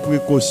nous prendre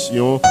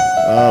précaution,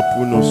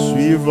 pour nous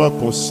suivre,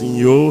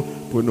 consignes,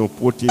 pour nous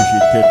protéger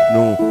tête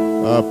nous,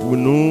 pour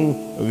nous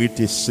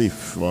rester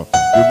safe.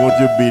 Que mon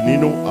Dieu bénisse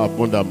nous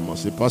abondamment.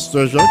 C'est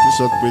Pasteur Jean qui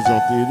s'est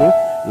présenté nous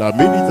la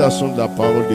méditation de la parole de